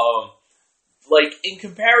 Like, in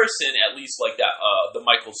comparison, at least, like that, the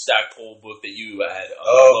Michael Stackpole book that you had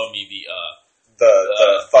loaned me,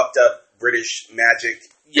 the fucked up British magic.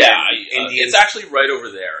 Yeah, it's actually right over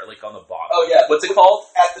there, like on the bottom. Oh yeah, what's it called?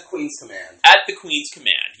 At the Queen's Command. At the Queen's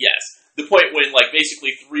Command, yes. The point when, like,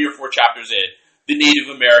 basically 3 or 4 chapters in, the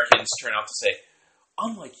Native Americans turn out to say,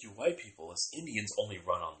 unlike you white people, us Indians only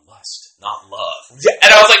run on lust, not love. Yeah.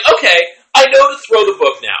 And I was like, okay, I know to throw the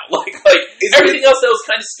book now. Like everything else that was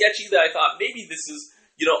kind of sketchy that I thought, maybe this is,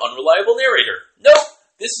 unreliable narrator. Nope,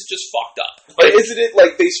 this is just fucked up. But isn't it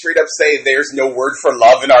like they straight up say there's no word for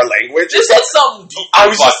love in our language? This is something deep. I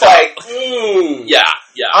was just like, Yeah.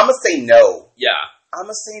 I'm going to say no. Yeah. I'm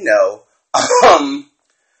going to say no.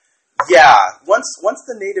 Yeah, once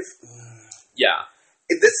the native... Yeah.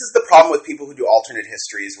 This is the problem with people who do alternate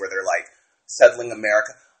histories where they're like settling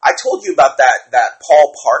America. I told you about that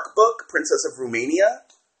Paul Park book, Princess of Romania.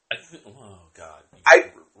 Oh God!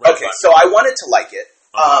 So I wanted to like it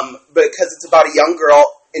because it's about a young girl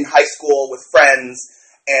in high school with friends,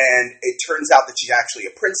 and it turns out that she's actually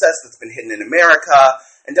a princess that's been hidden in America.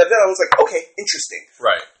 And I was like, okay, interesting.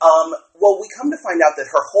 Right. Well, we come to find out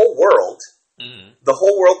that her whole world, the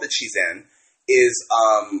whole world that she's in, is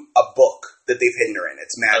a book that they've hidden her in.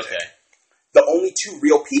 It's magic. Okay. The only 2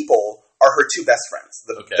 real people are her 2 best friends,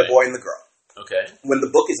 the boy and the girl. Okay. When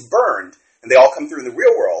the book is burned, and they all come through in the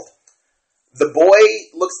real world, the boy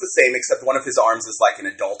looks the same, except one of his arms is like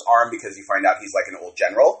an adult arm because you find out he's like an old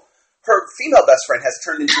general. Her female best friend has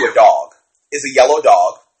turned into a dog, is a yellow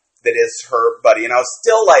dog that is her buddy. And I was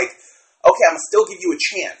still like, okay, I'm going to still give you a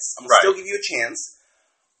chance.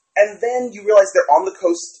 And then you realize they're on the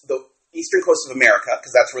coast, the eastern coast of America,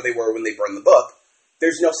 because that's where they were when they burned the book.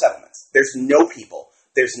 There's no settlements. There's no people.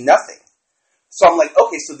 There's nothing. So I'm like,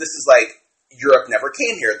 okay, so this is like, Europe never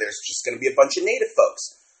came here. There's just going to be a bunch of native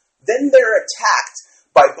folks. Then they're attacked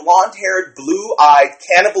by blonde-haired, blue-eyed,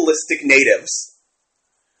 cannibalistic natives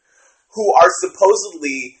who are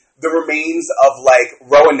supposedly the remains of, like,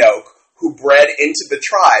 Roanoke, who bred into the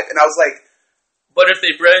tribe. And I was like... But if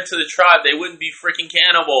they bred into the tribe, they wouldn't be freaking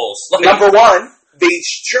cannibals. Number one, they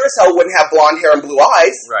sure as hell wouldn't have blonde hair and blue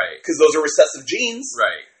eyes. Right. Because those are recessive genes.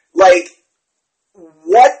 Right. Like,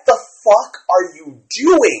 what the fuck are you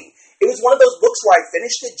doing? It was one of those books where I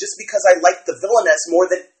finished it just because I liked the villainess more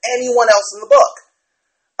than anyone else in the book.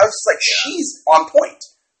 I was just like, she's on point.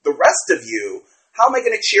 The rest of you, how am I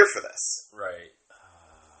going to cheer for this? Right.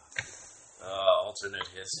 Alternate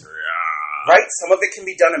history. Right? Some of it can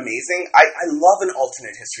be done amazing. I love an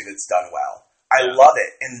alternate history that's done well. I love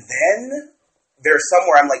it. And then there's some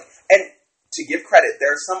where I'm like, and to give credit,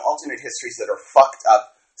 there are some alternate histories that are fucked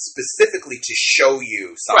up specifically to show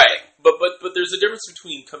you something. Right. But there's a difference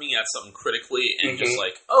between coming at something critically and just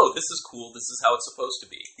like, oh, this is cool, this is how it's supposed to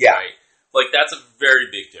be. Yeah. Right? Like, that's a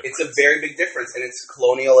very big difference. It's a very big difference, and it's a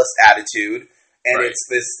colonialist attitude, and it's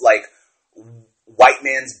this, like, white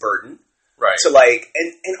man's burden. Right. To, like,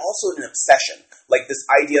 and also an obsession. Like, this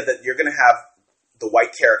idea that you're going to have the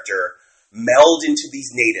white character meld into these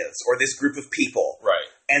natives, or this group of people. Right.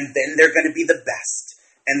 And then they're going to be the best.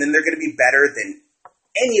 And then they're going to be better than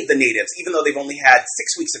any of the natives, even though they've only had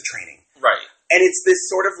 6 weeks of training. Right. And it's this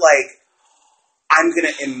sort of like, I'm going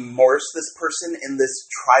to immerse this person in this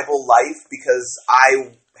tribal life because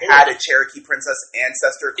I had a Cherokee princess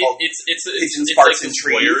ancestor called Pigeon Sparks and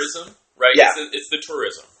Trees. Voyeurism, right? Yeah. It's the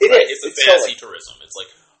tourism. It right? is. It's fantasy tourism. It's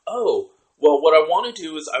like, oh, well, what I want to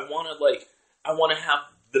do is I want to have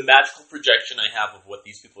the magical projection I have of what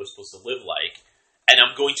these people are supposed to live like. And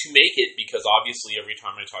I'm going to make it because obviously every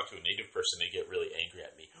time I talk to a native person, they get really angry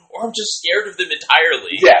at me. Or I'm just scared of them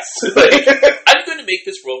entirely. Yes. Like, I'm going to make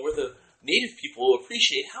this world where the native people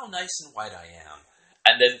appreciate how nice and white I am.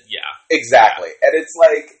 And then, Exactly. Yeah. And it's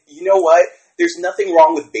like, you know what? There's nothing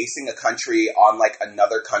wrong with basing a country on, like,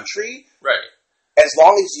 another country. Right. As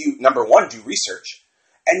long as you, number one, do research.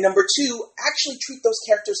 And number two, actually treat those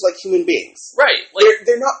characters like human beings. Right. Like,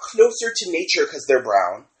 they're not closer to nature because they're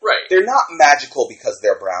brown. Right. They're not magical because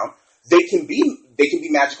they're brown. They can be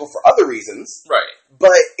magical for other reasons. Right.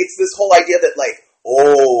 But it's this whole idea that, like,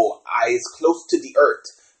 eyes close to the earth.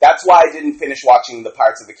 That's why I didn't finish watching the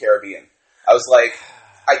Pirates of the Caribbean. I was like,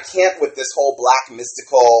 I can't with this whole black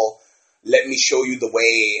mystical, let me show you the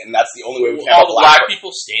way, and that's the only way we can have all the black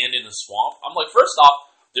people stand in the swamp. I'm like, first off,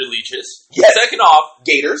 they're leeches. Yes. Second off,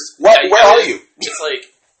 gators. What? Yeah, where are you? It's like,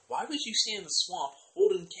 why would you stand in the swamp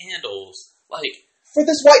holding candles? Like, for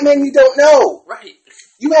this white man you don't know. Right.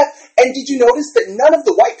 And did you notice that none of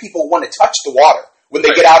the white people want to touch the water when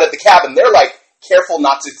they get out of the cabin? They're like, careful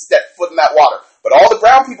not to step foot in that water. But all the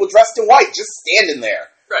brown people dressed in white just standing there.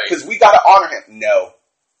 Right. Because we got to honor him. No.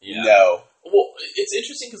 Yeah. No. Well, it's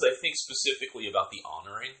interesting because I think specifically about the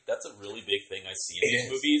honoring. That's a really big thing I see in these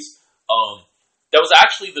movies. That was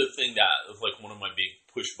actually the thing that was like one of my big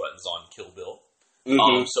push buttons on Kill Bill.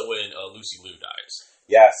 Mm-hmm. So when Lucy Liu dies.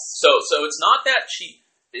 Yes. So it's not that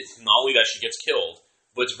it's not only that she gets killed,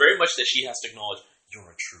 but it's very much that she has to acknowledge, you're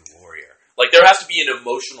a true warrior. Like, there has to be an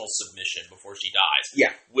emotional submission before she dies.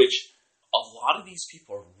 Yeah. Which, a lot of these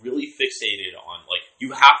people are really fixated on, like,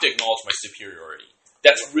 you have to acknowledge my superiority.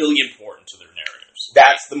 That's really important to their narratives.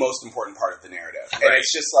 That's the most important part of the narrative. Right. And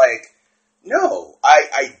it's just like, no,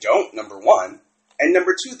 I don't, number one. And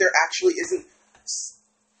number two, there actually isn't...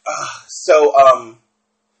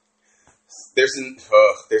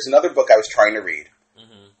 There's another book I was trying to read.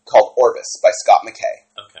 Called Orbis by Scott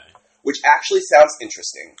McKay. Okay. Which actually sounds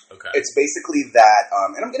interesting. Okay. It's basically that,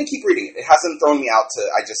 and I'm going to keep reading it. It hasn't thrown me out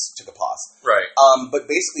I just took a pause. Right. But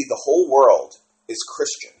basically the whole world is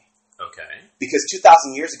Christian. Okay. Because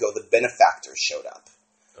 2,000 years ago, the benefactors showed up.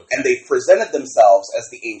 Okay. And they presented themselves as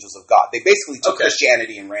the angels of God. They basically took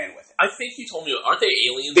Christianity and ran with it. I think you told me, aren't they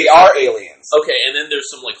aliens? They are aliens. Okay, and then there's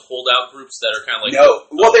some, like, holdout groups that are kind of like... No.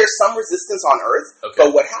 Well, there's some resistance on Earth,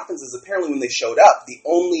 but what happens is apparently when they showed up, the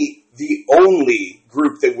only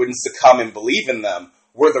group that wouldn't succumb and believe in them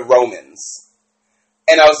were the Romans.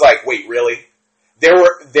 And I was like, wait, really? There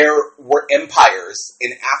were empires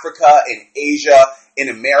in Africa, in Asia, in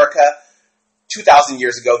America, 2,000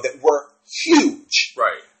 years ago that were huge.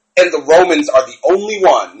 Right. And the Romans are the only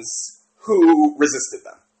ones who resisted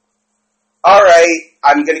them. All right,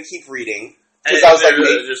 I'm going to keep reading. Because I was like,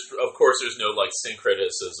 of course, there's no like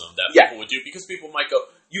syncretism that people would do because people might go,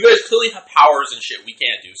 "You guys clearly have powers and shit we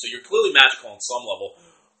can't do, so you're clearly magical on some level,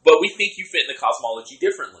 but we think you fit in the cosmology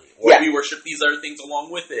differently, or we worship these other things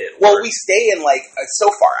along with it." Well, we stay in like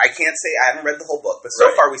so far. I can't say I haven't read the whole book, but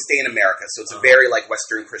so far we stay in America, so it's a very like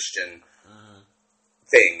Western Christian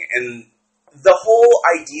thing, and the whole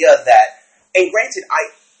idea that, and granted,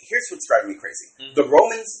 here's what's driving me crazy. Mm-hmm. The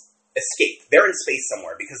Romans escape. They're in space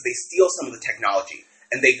somewhere because they steal some of the technology,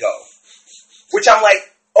 and they go. Which I'm like,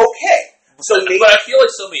 okay. But I feel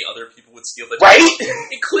like so many other people would steal the technology.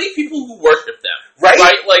 Right? Including people who worship them. Right?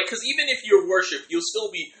 Like, because even if you're worship, there's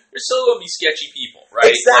still going to be sketchy people,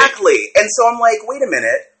 right? Exactly. And so I'm like, wait a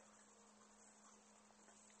minute.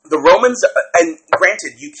 The Romans, and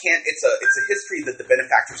granted, you can't, it's a history that the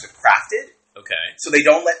benefactors have crafted. Okay. So they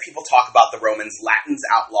don't let people talk about the Romans. Latin's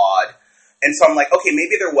outlawed. And so I'm like, okay,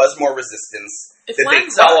 maybe there was more resistance. If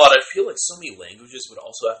Latin's outlawed, I feel like so many languages would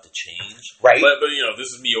also have to change. Right. But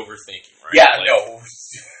this is me overthinking, right? Yeah, no.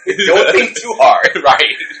 Don't think too hard.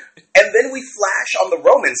 Right. And then we flash on the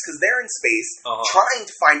Romans, because they're in space trying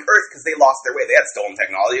to find Earth, because they lost their way. They had stolen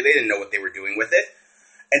technology. They didn't know what they were doing with it.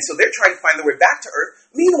 And so they're trying to find their way back to Earth.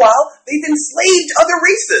 Meanwhile, they've enslaved other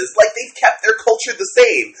races. Like, they've kept their culture the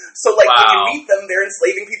same. So, like, when you meet them, they're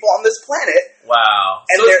enslaving people on this planet. Wow.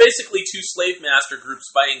 And so it's basically two slave master groups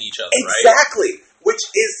fighting each other, right? Exactly. Which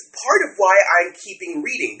is part of why I'm keeping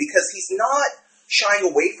reading. Because he's not shying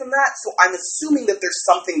away from that. So I'm assuming that there's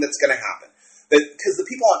something that's going to happen. Because the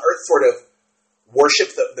people on Earth sort of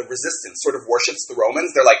worship the resistance, sort of worships the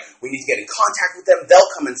Romans. They're like, we need to get in contact with them.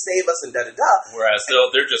 They'll come and save us and da-da-da. Whereas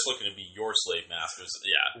they're just looking to be your slave masters.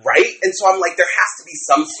 Yeah. Right? And so I'm like, there has to be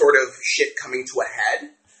some sort of shit coming to a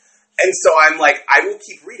head. And so I'm like, I will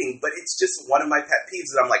keep reading, but it's just one of my pet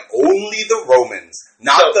peeves that I'm like, only the Romans,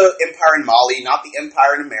 not the Empire in Mali, not the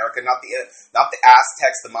Empire in America, not the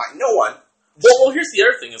Aztecs, the Mayan, no one. Well, here's the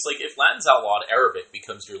other thing. It's like, if Latin's outlawed, Arabic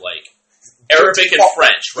becomes your, like, Arabic and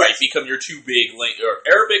French, right? Become your two big, or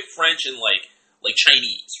Arabic, French, and like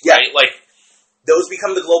Chinese, right? Yeah. Like those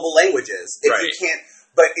become the global languages. If you can't,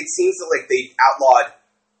 but it seems that like they outlawed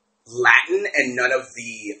Latin and none of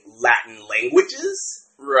the Latin languages,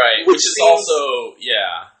 right? Which is also,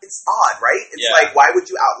 it's odd, right? It's like, why would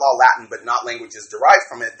you outlaw Latin but not languages derived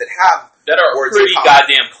from it that are words pretty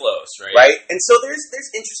goddamn close, right? Right, and so there's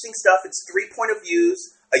interesting stuff. It's 3 point of views.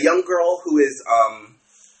 A young girl who is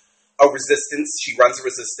a resistance. She runs a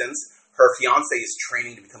resistance. Her fiance is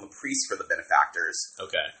training to become a priest for the benefactors.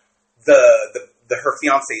 Okay. Her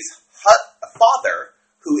fiance's father,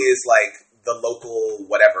 who is like the local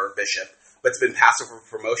whatever bishop, but's been passed over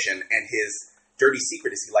for promotion, and his dirty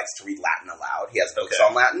secret is he likes to read Latin aloud. He has books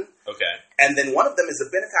on Latin. Okay. And then one of them is a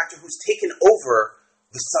benefactor who's taken over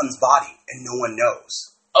the son's body, and no one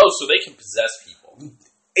knows. Oh, so they can possess people.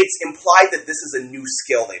 It's implied that this is a new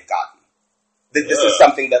skill they've gotten. That this is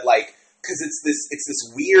something that, like, because it's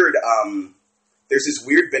this weird, there's this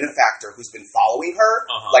weird benefactor who's been following her,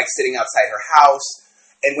 like sitting outside her house.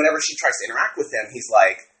 And whenever she tries to interact with him, he's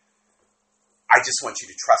like, I just want you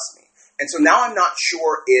to trust me. And so now I'm not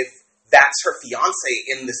sure if that's her fiance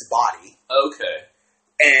in this body. Okay.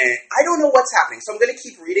 And I don't know what's happening. So I'm going to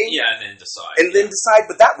keep reading. Yeah, and then decide. Then decide.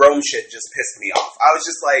 But that Rome shit just pissed me off. I was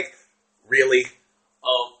just like, really?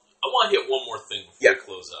 I want to hit one more thing before we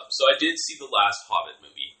close up. So I did see the last Hobbit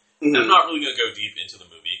movie. Mm-hmm. I'm not really going to go deep into the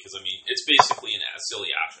movie because, I mean, it's basically a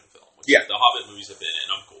silly action film, which the Hobbit movies have been,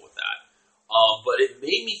 and I'm cool with that. But it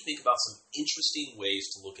made me think about some interesting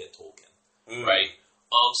ways to look at Tolkien, right?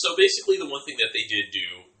 So basically the one thing that they did do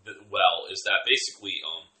well is that basically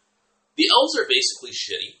the elves are basically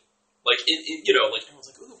shitty. Like, like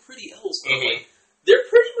everyone's like, ooh, pretty elves. But like, they're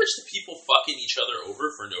pretty much the people fucking each other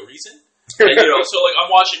over for no reason. And, so like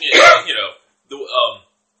I'm watching it, the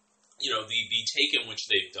take in which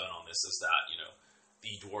they've done on this is that,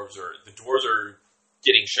 the dwarves are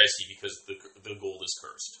getting shiesty because the gold is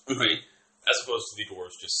cursed, right? As opposed to the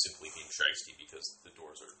dwarves just simply being shiesty because the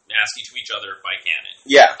dwarves are nasty to each other by canon.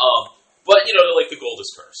 Yeah. But, like the gold is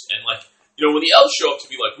cursed. And like, when the elves show up to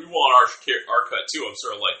be like, we want our cut too, I'm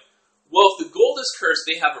sort of like, well, if the gold is cursed,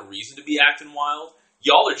 they have a reason to be acting wild.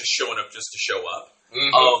 Y'all are just showing up just to show up.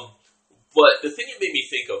 But the thing it made me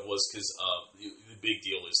think of was because the big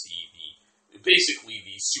deal is basically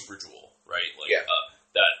the super jewel, right? Like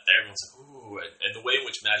that everyone's like, ooh, and the way in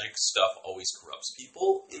which magic stuff always corrupts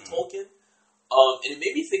people in Tolkien. And it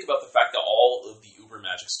made me think about the fact that all of the uber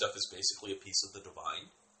magic stuff is basically a piece of the divine,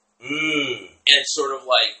 and sort of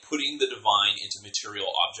like putting the divine into material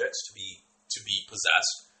objects to be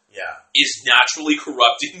possessed. Is naturally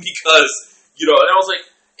corrupting because and I was like,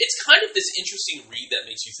 it's kind of this interesting read that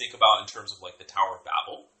makes you think about in terms of like the Tower of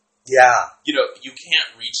Babel. Yeah. You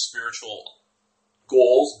can't reach spiritual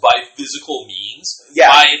goals by physical means.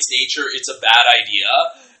 Yeah. By its nature, it's a bad idea.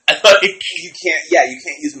 And like, you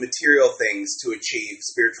can't use material things to achieve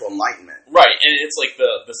spiritual enlightenment. Right, and it's like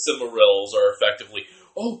the Silmarils are effectively,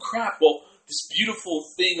 oh crap, well, this beautiful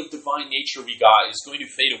thing of divine nature we got is going to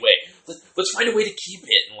fade away. Let's find a way to keep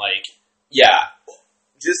it. And like,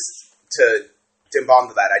 just to jump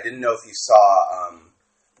onto that, I didn't know if you saw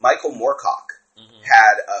Michael Moorcock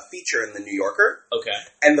had a feature in the New Yorker. Okay.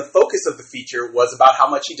 And the focus of the feature was about how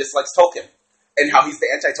much he dislikes Tolkien and how he's the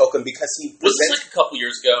anti-Tolkien because he was this like a couple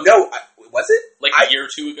years ago? No, was it? Like a year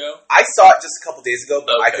or two ago? I saw it just a couple days ago,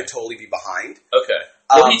 but I could totally be behind. Okay.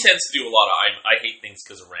 Well, he tends to do a lot of I hate things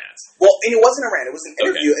because of rants. Well, and it wasn't a rant, it was an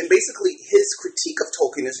interview, and basically his critique of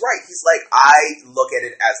Tolkien is right. He's like, I look at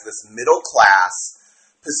it as this middle class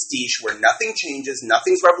pastiche where nothing changes,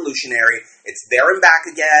 nothing's revolutionary, it's there and back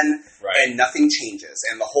again, and nothing changes.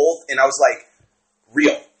 And I was like,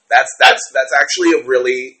 real. That's actually a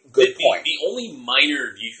really good point. The only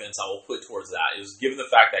minor defense I will put towards that is given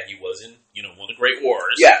the fact that he was in, one of the Great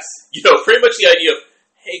Wars. Yes. Pretty much the idea of,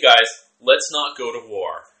 hey guys, let's not go to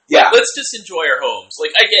war. Yeah. Like, let's just enjoy our homes.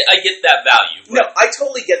 Like, I get that value. Right? No, I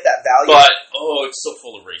totally get that value. But, it's so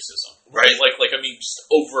full of racism. Right? Just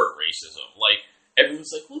overt racism. Like,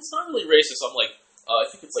 everyone's like, well, it's not really racist. I'm like, I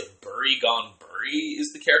think it's like Burry Gone Burry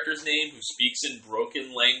is the character's name, who speaks in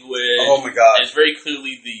broken language. Oh my god. And it's very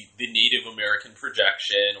clearly the Native American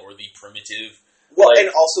projection, or the primitive. Well, and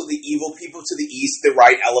also the evil people to the east that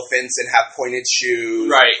ride elephants and have pointed shoes.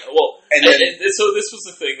 Right. Well, and so this was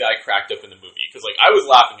the thing that I cracked up in the movie, because like I was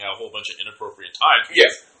laughing at a whole bunch of inappropriate times.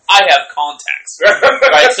 Yes. I have context.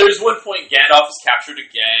 Right. So there's one point Gandalf is captured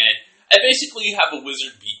again. And basically you have a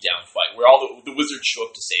wizard beatdown fight where all the wizards show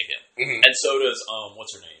up to save him. Mm-hmm. And so does,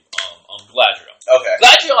 what's her name? Galadriel. Okay.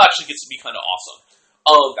 Galadriel actually gets to be kind of awesome.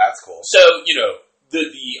 That's cool. So,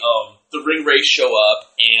 the ring wraiths show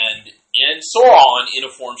up, and Sauron in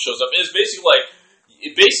a form shows up. And it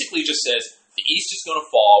basically just says, the east is going to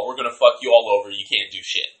fall, we're going to fuck you all over, you can't do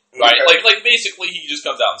shit. Right? Okay. Like basically he just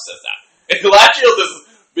comes out and says that. And Galadriel does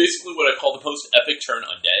basically what I call the most epic turn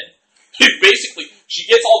undead. Basically, she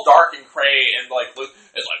gets all dark and cray and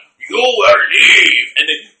it's like, you'll leave! And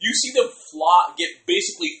then you see them get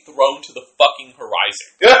basically thrown to the fucking horizon.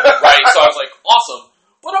 Right? So I was like, awesome.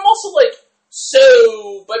 But I'm also like,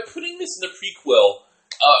 so, by putting this in the prequel,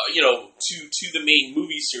 to the main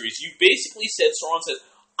movie series, you basically Sauron says,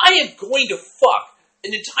 I am going to fuck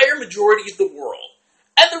an entire majority of the world.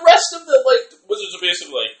 And the rest of the, wizards are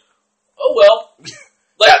basically like, oh well.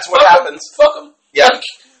 That's what happens. Fuck them. Yeah.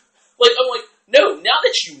 I'm like, no, now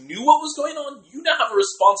that you knew what was going on, you now have a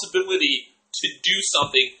responsibility to do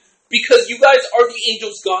something, because you guys are the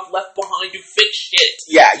angels God left behind to fix shit.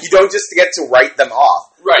 Yeah, you don't just get to write them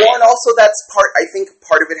off. Right. Well, and also I think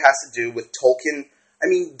part of it has to do with Tolkien. I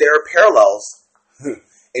mean, there are parallels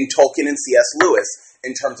in Tolkien and C.S. Lewis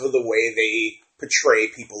in terms of the way they portray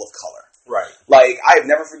people of color. Right. Like, I have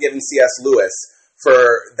never forgiven C.S. Lewis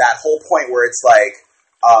for that whole point where it's like,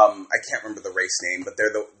 I can't remember the race name, but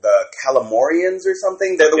they're the Calamorians or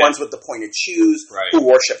something. They're the ones with the pointed shoes who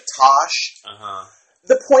worship Tosh. Uh-huh.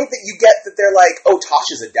 The point that you get that they're like, oh, Tosh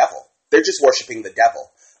is a devil. They're just worshiping the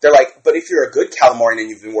devil. They're like, but if you're a good Calamorian and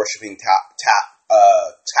you've been worshiping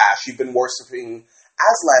Tash, you've been worshiping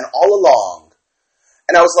Aslan all along.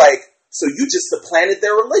 And I was like, so you just supplanted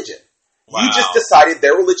their religion. Wow. You just decided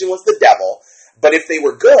their religion was the devil, but if they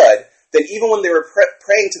were good, then even when they were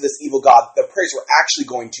praying to this evil god, the prayers were actually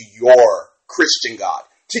going to your Christian God.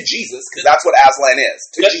 To Jesus, because that's what Aslan is.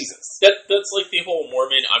 Jesus. That's like the whole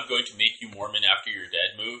Mormon, I'm going to make you Mormon after you're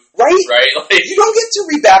dead move. Right? Right? Like, you don't get to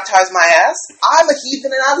rebaptize my ass. I'm a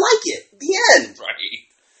heathen and I like it. The end. Right.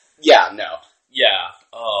 Yeah, no. Yeah.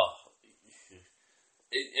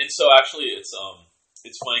 And so actually it's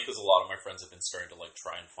funny because a lot of my friends have been starting to like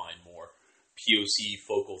try and find more POC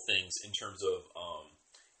focal things in terms of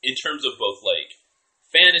both like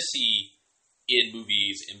fantasy in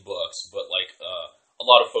movies, in books, but like a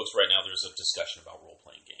lot of folks right now, there's a discussion about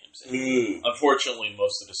role-playing games. And unfortunately,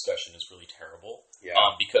 most of the discussion is really terrible. Yeah.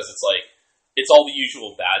 Because it's like, it's all the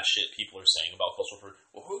usual bad shit people are saying about cultural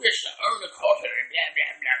well, who gets to own a culture? Blah,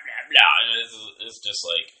 blah, blah, blah, blah. And it's just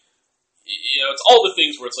like, you know, it's all the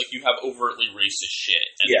things where it's like you have overtly racist shit,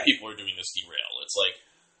 and people are doing this derail. It's like,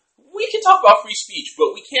 we can talk about free speech,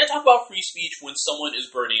 but we can't talk about free speech when someone is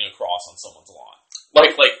burning a cross on someone's lawn.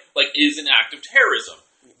 Like is an act of terrorism.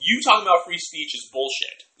 You talking about free speech is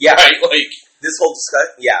bullshit. Yeah. Right? Like, this whole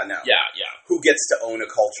discussion, no. Yeah. Who gets to own a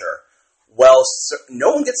culture? Well,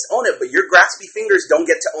 no one gets to own it, but your graspy fingers don't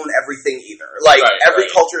get to own everything either. Like, every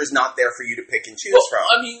culture is not there for you to pick and choose from.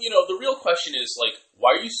 I mean, you know, the real question is, like,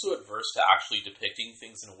 why are you so adverse to actually depicting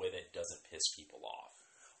things in a way that doesn't piss people off?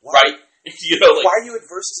 Right? You know, like, why are you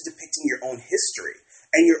adverse to depicting your own history?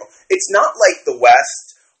 And it's not like the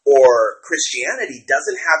West or Christianity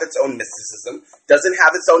doesn't have its own mysticism, doesn't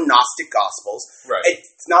have its own Gnostic Gospels. Right.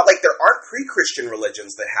 It's not like there aren't pre-Christian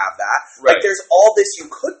religions that have that. Right. Like, there's all this you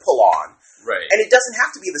could pull on. Right. And it doesn't have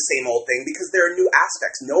to be the same old thing because there are new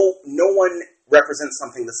aspects. No one represents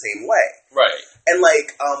something the same way. Right. And,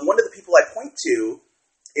 like, one of the people I point to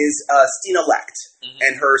is Stina Lecht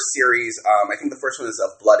and her series, I think the first one is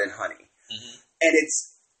of Blood and Honey. Mm-hmm. And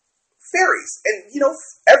it's fairies. And, you know,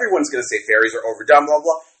 everyone's going to say fairies are overdone, blah,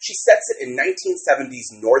 blah. She sets it in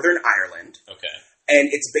 1970s Northern Ireland. Okay. And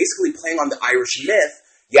it's basically playing on the Irish myth.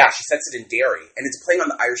 Yeah, she sets it in Derry. And it's playing on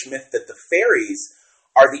the Irish myth that the fairies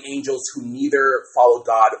are the angels who neither followed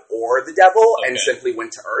God or the devil and simply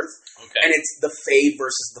went to Earth. Okay. And it's the Fae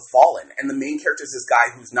versus the Fallen. And the main character is this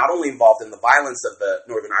guy who's not only involved in the violence of the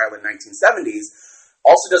Northern Ireland 1970s,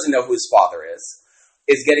 also doesn't know who his father is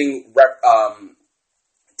getting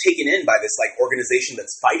taken in by this like organization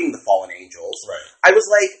that's fighting the fallen angels. Right. I was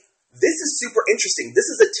like, this is super interesting. This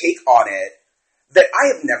is a take on it that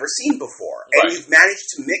I have never seen before. Right. And you've managed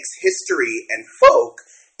to mix history and folk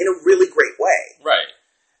in a really great way. Right.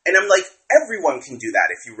 And I'm like, everyone can do that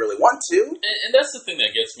if you really want to. And that's the thing that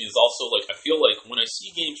gets me is also, like, I feel like when I see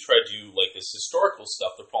games try to do, like, this historical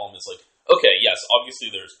stuff, the problem is, like, okay, yes, obviously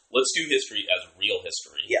let's do history as real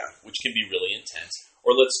history, which can be really intense,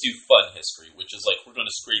 or let's do fun history, which is, like, we're going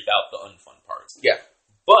to scrape out the unfun parts. Yeah.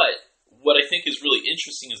 But what I think is really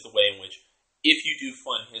interesting is the way in which, if you do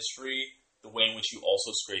fun history, the way in which you also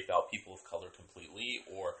scrape out people of color completely,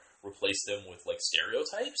 or replace them with, like,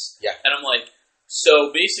 stereotypes. Yeah. And I'm like,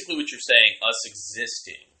 so basically what you're saying, us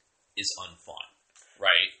existing is unfun,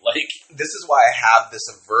 right? Like, this is why I have this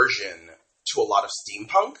aversion to a lot of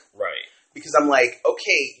steampunk. Right. Because I'm like,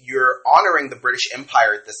 okay, you're honoring the British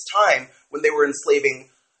Empire at this time when they were enslaving,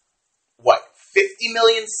 50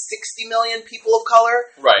 million, 60 million people of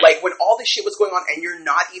color? Right. Like, when all this shit was going on and you're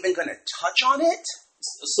not even going to touch on it?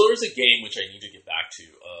 So there's a game which I need to get back to.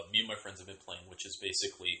 Me and my friends have been playing, which is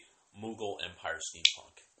basically Mughal Empire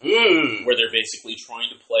steampunk. Where they're basically trying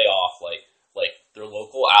to play off like their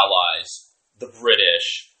local allies, the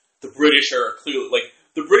British. The British are clearly like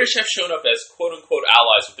the British have shown up as quote unquote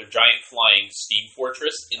allies with their giant flying steam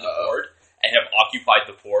fortress in the port and have occupied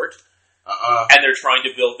the port. And they're trying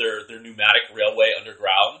to build their pneumatic railway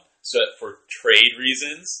underground for trade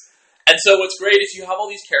reasons. And so what's great is you have all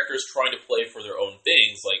these characters trying to play for their own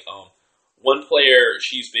things. Like one player,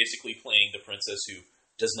 she's basically playing the princess who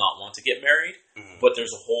does not want to get married, but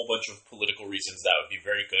there's a whole bunch of political reasons that would be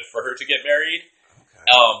very good for her to get married. Okay.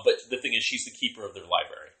 But the thing is, she's the keeper of their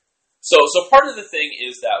library. So part of the thing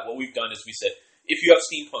is that what we've done is we said, if you have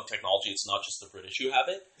steampunk technology, it's not just the British who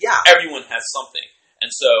have it. Yeah. Everyone has something.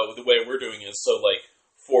 And so the way we're doing is, so like,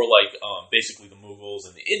 for like basically the Mughals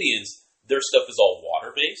and the Indians, their stuff is all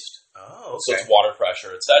water based. Oh, okay. So it's water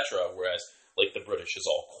pressure, etc. Whereas like the British is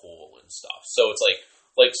all coal and stuff. So it's like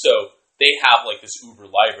so they have like this uber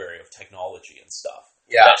library of technology and stuff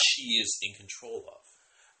that she is in control of.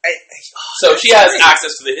 So she has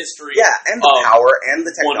access to the history, and the power and the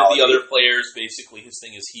technology. One of the other players, basically, his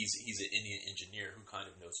thing is he's an Indian engineer who kind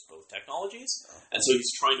of knows both technologies, and so he's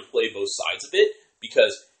trying to play both sides of it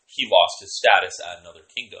because he lost his status at another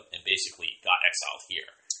kingdom and basically got exiled here.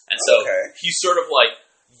 And so he's sort of like,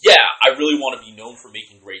 yeah, I really want to be known for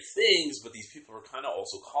making great things, but these people are kind of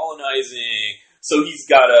also colonizing. So he's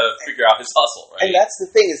got to figure out his hustle, right? And that's the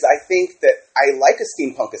thing is, I think that I like a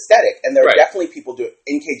steampunk aesthetic, and there are definitely people doing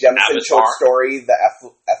N.K. Jemisin short story, the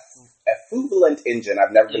Effluent Engine. I've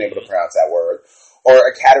never been able to pronounce that word. Or a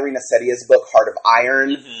Katerina Setia's book, Heart of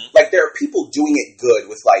Iron. Mm-hmm. Like there are people doing it good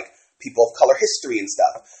with like people of color history and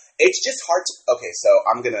stuff. It's just hard to. Okay, so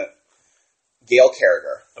I'm gonna. Gail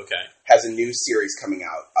Carriger. Has a new series coming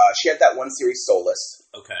out. She had that one series, Solace.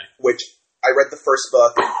 Which I read the first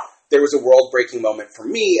book. There was a world-breaking moment for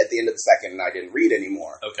me at the end of the second, and I didn't read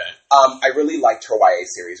anymore. I really liked her YA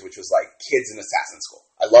series, which was like Kids in Assassin School.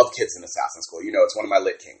 I love Kids in Assassin School. You know, it's one of my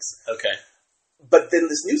lit kinks. But then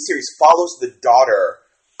this new series follows the daughter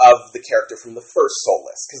of the character from the first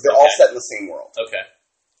Solace, because they're all set in the same world.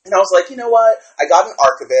 And I was like, you know what? I got an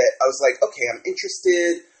arc of it. I was like, okay, I'm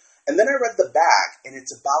interested. And then I read the back, and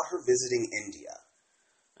it's about her visiting India.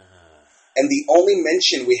 And the only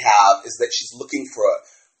mention we have is that she's looking for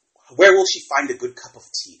where will she find a good cup of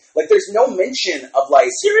tea? Like, there's no mention of, like...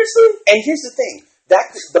 Seriously? And here's the thing.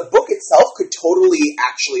 The book itself could totally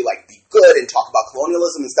actually, like, be good and talk about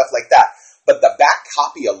colonialism and stuff like that. But the back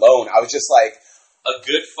copy alone, I was just like... A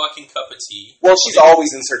good fucking cup of tea? Well, she's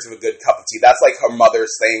always in search of a good cup of tea. That's, like, her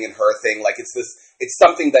mother's thing and her thing. Like, it's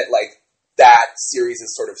something that, like, that series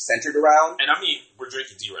is sort of centered around. And I mean, we're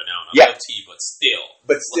drinking tea right now. And I love tea, but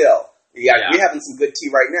still. Yeah, we're having some good tea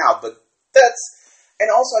right now, but that's... And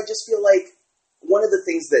also, I just feel like one of the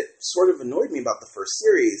things that sort of annoyed me about the first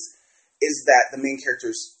series is that the main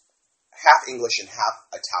character's half English and half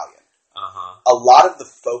Italian. A lot of the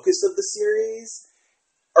focus of the series,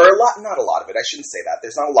 not a lot of it, I shouldn't say that.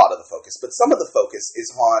 There's not a lot of the focus, but some of the focus is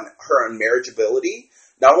on her unmarriageability,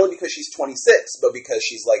 not only because she's 26, but because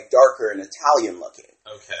she's, like, darker and Italian looking.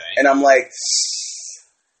 And I'm like,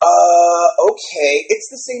 okay. It's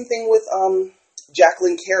the same thing with,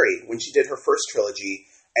 Jacqueline Carey, when she did her first trilogy,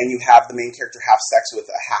 and you have the main character have sex with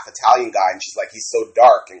a half Italian guy, and she's like, he's so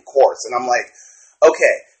dark and coarse. And I'm like,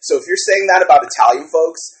 okay, so if you're saying that about Italian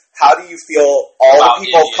folks, how do you feel all the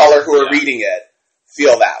people of color who are reading it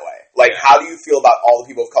feel that way? Like, how do you feel about all the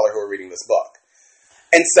people of color who are reading this book?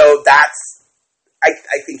 And so that's,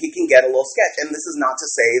 I think it can get a little sketch. And this is not to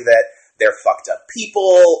say that they're fucked up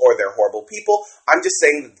people or they're horrible people. I'm just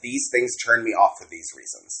saying that these things turn me off for these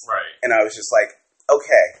reasons. And I was just like,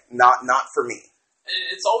 okay, not for me.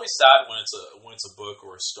 It's always sad when it's a book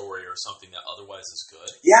or a story or something that otherwise is good.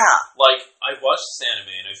 Like, I watched this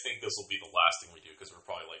anime, and I think this will be the last thing we do, because we're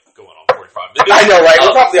probably, like, going on 45 minutes. I know, right?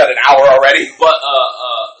 We're probably at an hour already. But,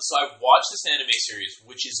 so I watched this anime series,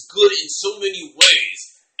 which is good in so many ways,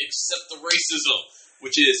 except the racism,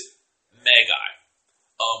 which is Magi.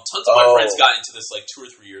 Tons of my friends got into this, like, 2 or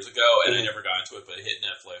 3 years ago, and I never got into it, but it hit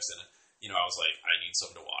Netflix, and, I was like, I need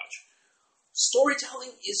something to watch.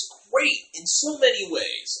 Storytelling is great in so many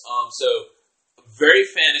ways. So, a very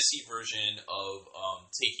fantasy version of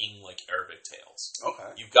taking, like, Arabic tales.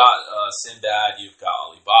 You've got Sinbad, you've got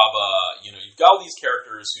Alibaba, you've got all these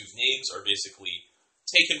characters whose names are basically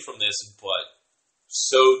taken from this, but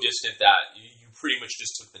so distant that you pretty much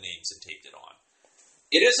just took the names and taped it on.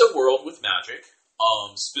 It is a world with magic,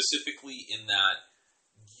 specifically in that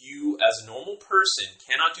you, as a normal person,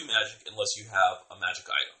 cannot do magic unless you have a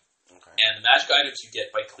magic item. And the magic items you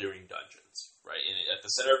get by clearing dungeons, right? And at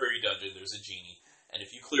the center of every dungeon, there's a genie. And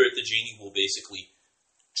if you clear it, the genie will basically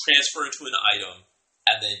transfer into an item,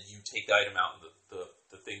 and then you take the item out, and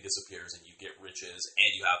the thing disappears, and you get riches, and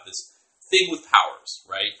you have this thing with powers,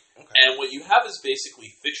 right? And what you have is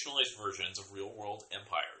basically fictionalized versions of real-world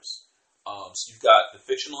empires. So you've got the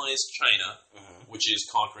fictionalized China, which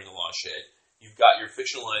is conquering a lot of shit. You've got your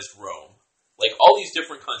fictionalized Rome. Like, all these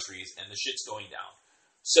different countries, and the shit's going down.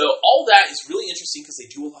 So all that is really interesting because they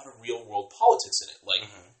do a lot of real-world politics in it. Like,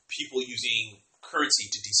 people using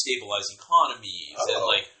currency to destabilize economies and,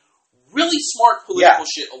 like, really smart political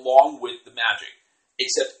shit along with the magic.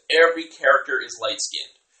 Except every character is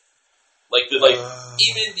light-skinned. Like,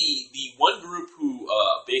 even the one group who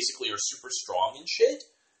basically are super strong and shit,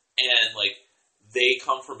 and, like, they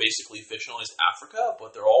come from basically fictionalized Africa,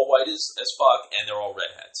 but they're all white as fuck, and they're all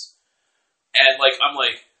redheads. And, like, I'm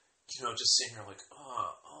like, you know, just sitting here like,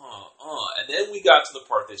 and then we got to the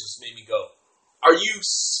part that just made me go, are you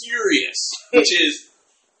serious? Which is,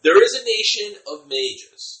 there is a nation of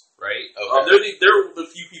mages, right? Okay. They're the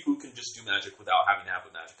few people who can just do magic without having to have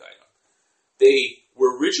a magic item. They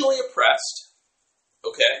were originally oppressed,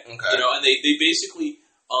 okay? You know, and they basically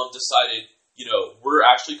decided, you know, we're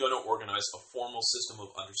actually going to organize a formal system of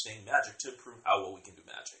understanding magic to improve how well we can do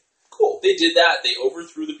magic. Cool. They did that. They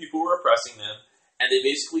overthrew the people who were oppressing them, and they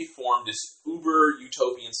basically formed this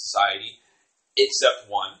uber-utopian society, except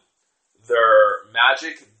one. Their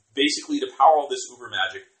magic, basically to power all this uber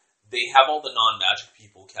magic, they have all the non-magic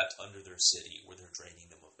people kept under their city where they're draining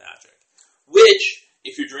them of magic. Which,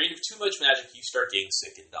 if you're drained of too much magic, you start getting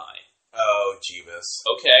sick and dying. Oh, Jeebus.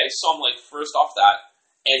 Okay, so I'm like, first off that,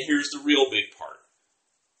 and here's the real big part.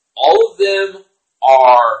 All of them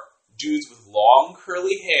are dudes with long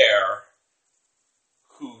curly hair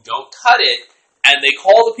who don't cut it, and they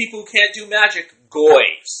call the people who can't do magic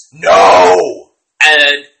goys. No!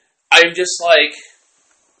 And I'm just like...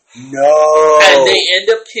 No! And they end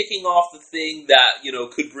up kicking off the thing that, you know,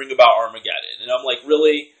 could bring about Armageddon. And I'm like,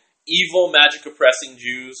 really? Evil, magic-oppressing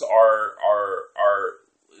Jews are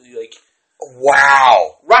like...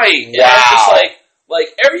 Wow. Right. Wow. And I'm just like,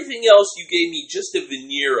 everything else you gave me just a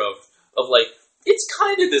veneer of like, it's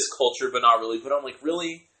kind of this culture, but not really. But I'm like,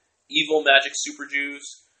 really? Evil, magic, super Jews?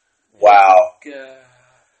 Wow. Like,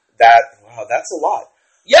 that's a lot.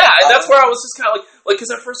 Yeah, and that's where I was just kind of like,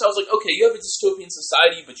 because at first I was like, okay, you have a dystopian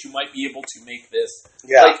society, but you might be able to make this.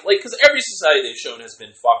 Yeah. Like, because every society they've shown has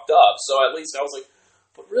been fucked up, so at least I was like,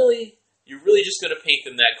 but really? You're really just going to paint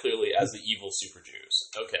them that clearly as the evil super Jews.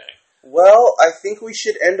 Okay. Well, I think we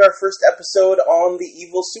should end our first episode on the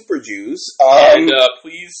evil super Jews. And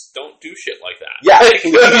please don't do shit like that. Yeah,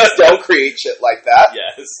 please don't create shit like that.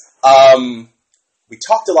 Yes. We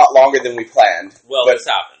talked a lot longer than we planned. Well, this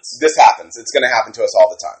happens. This happens. It's going to happen to us all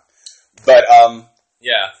the time. But,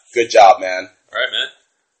 yeah. Good job, man. All right, man.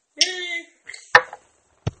 Yay.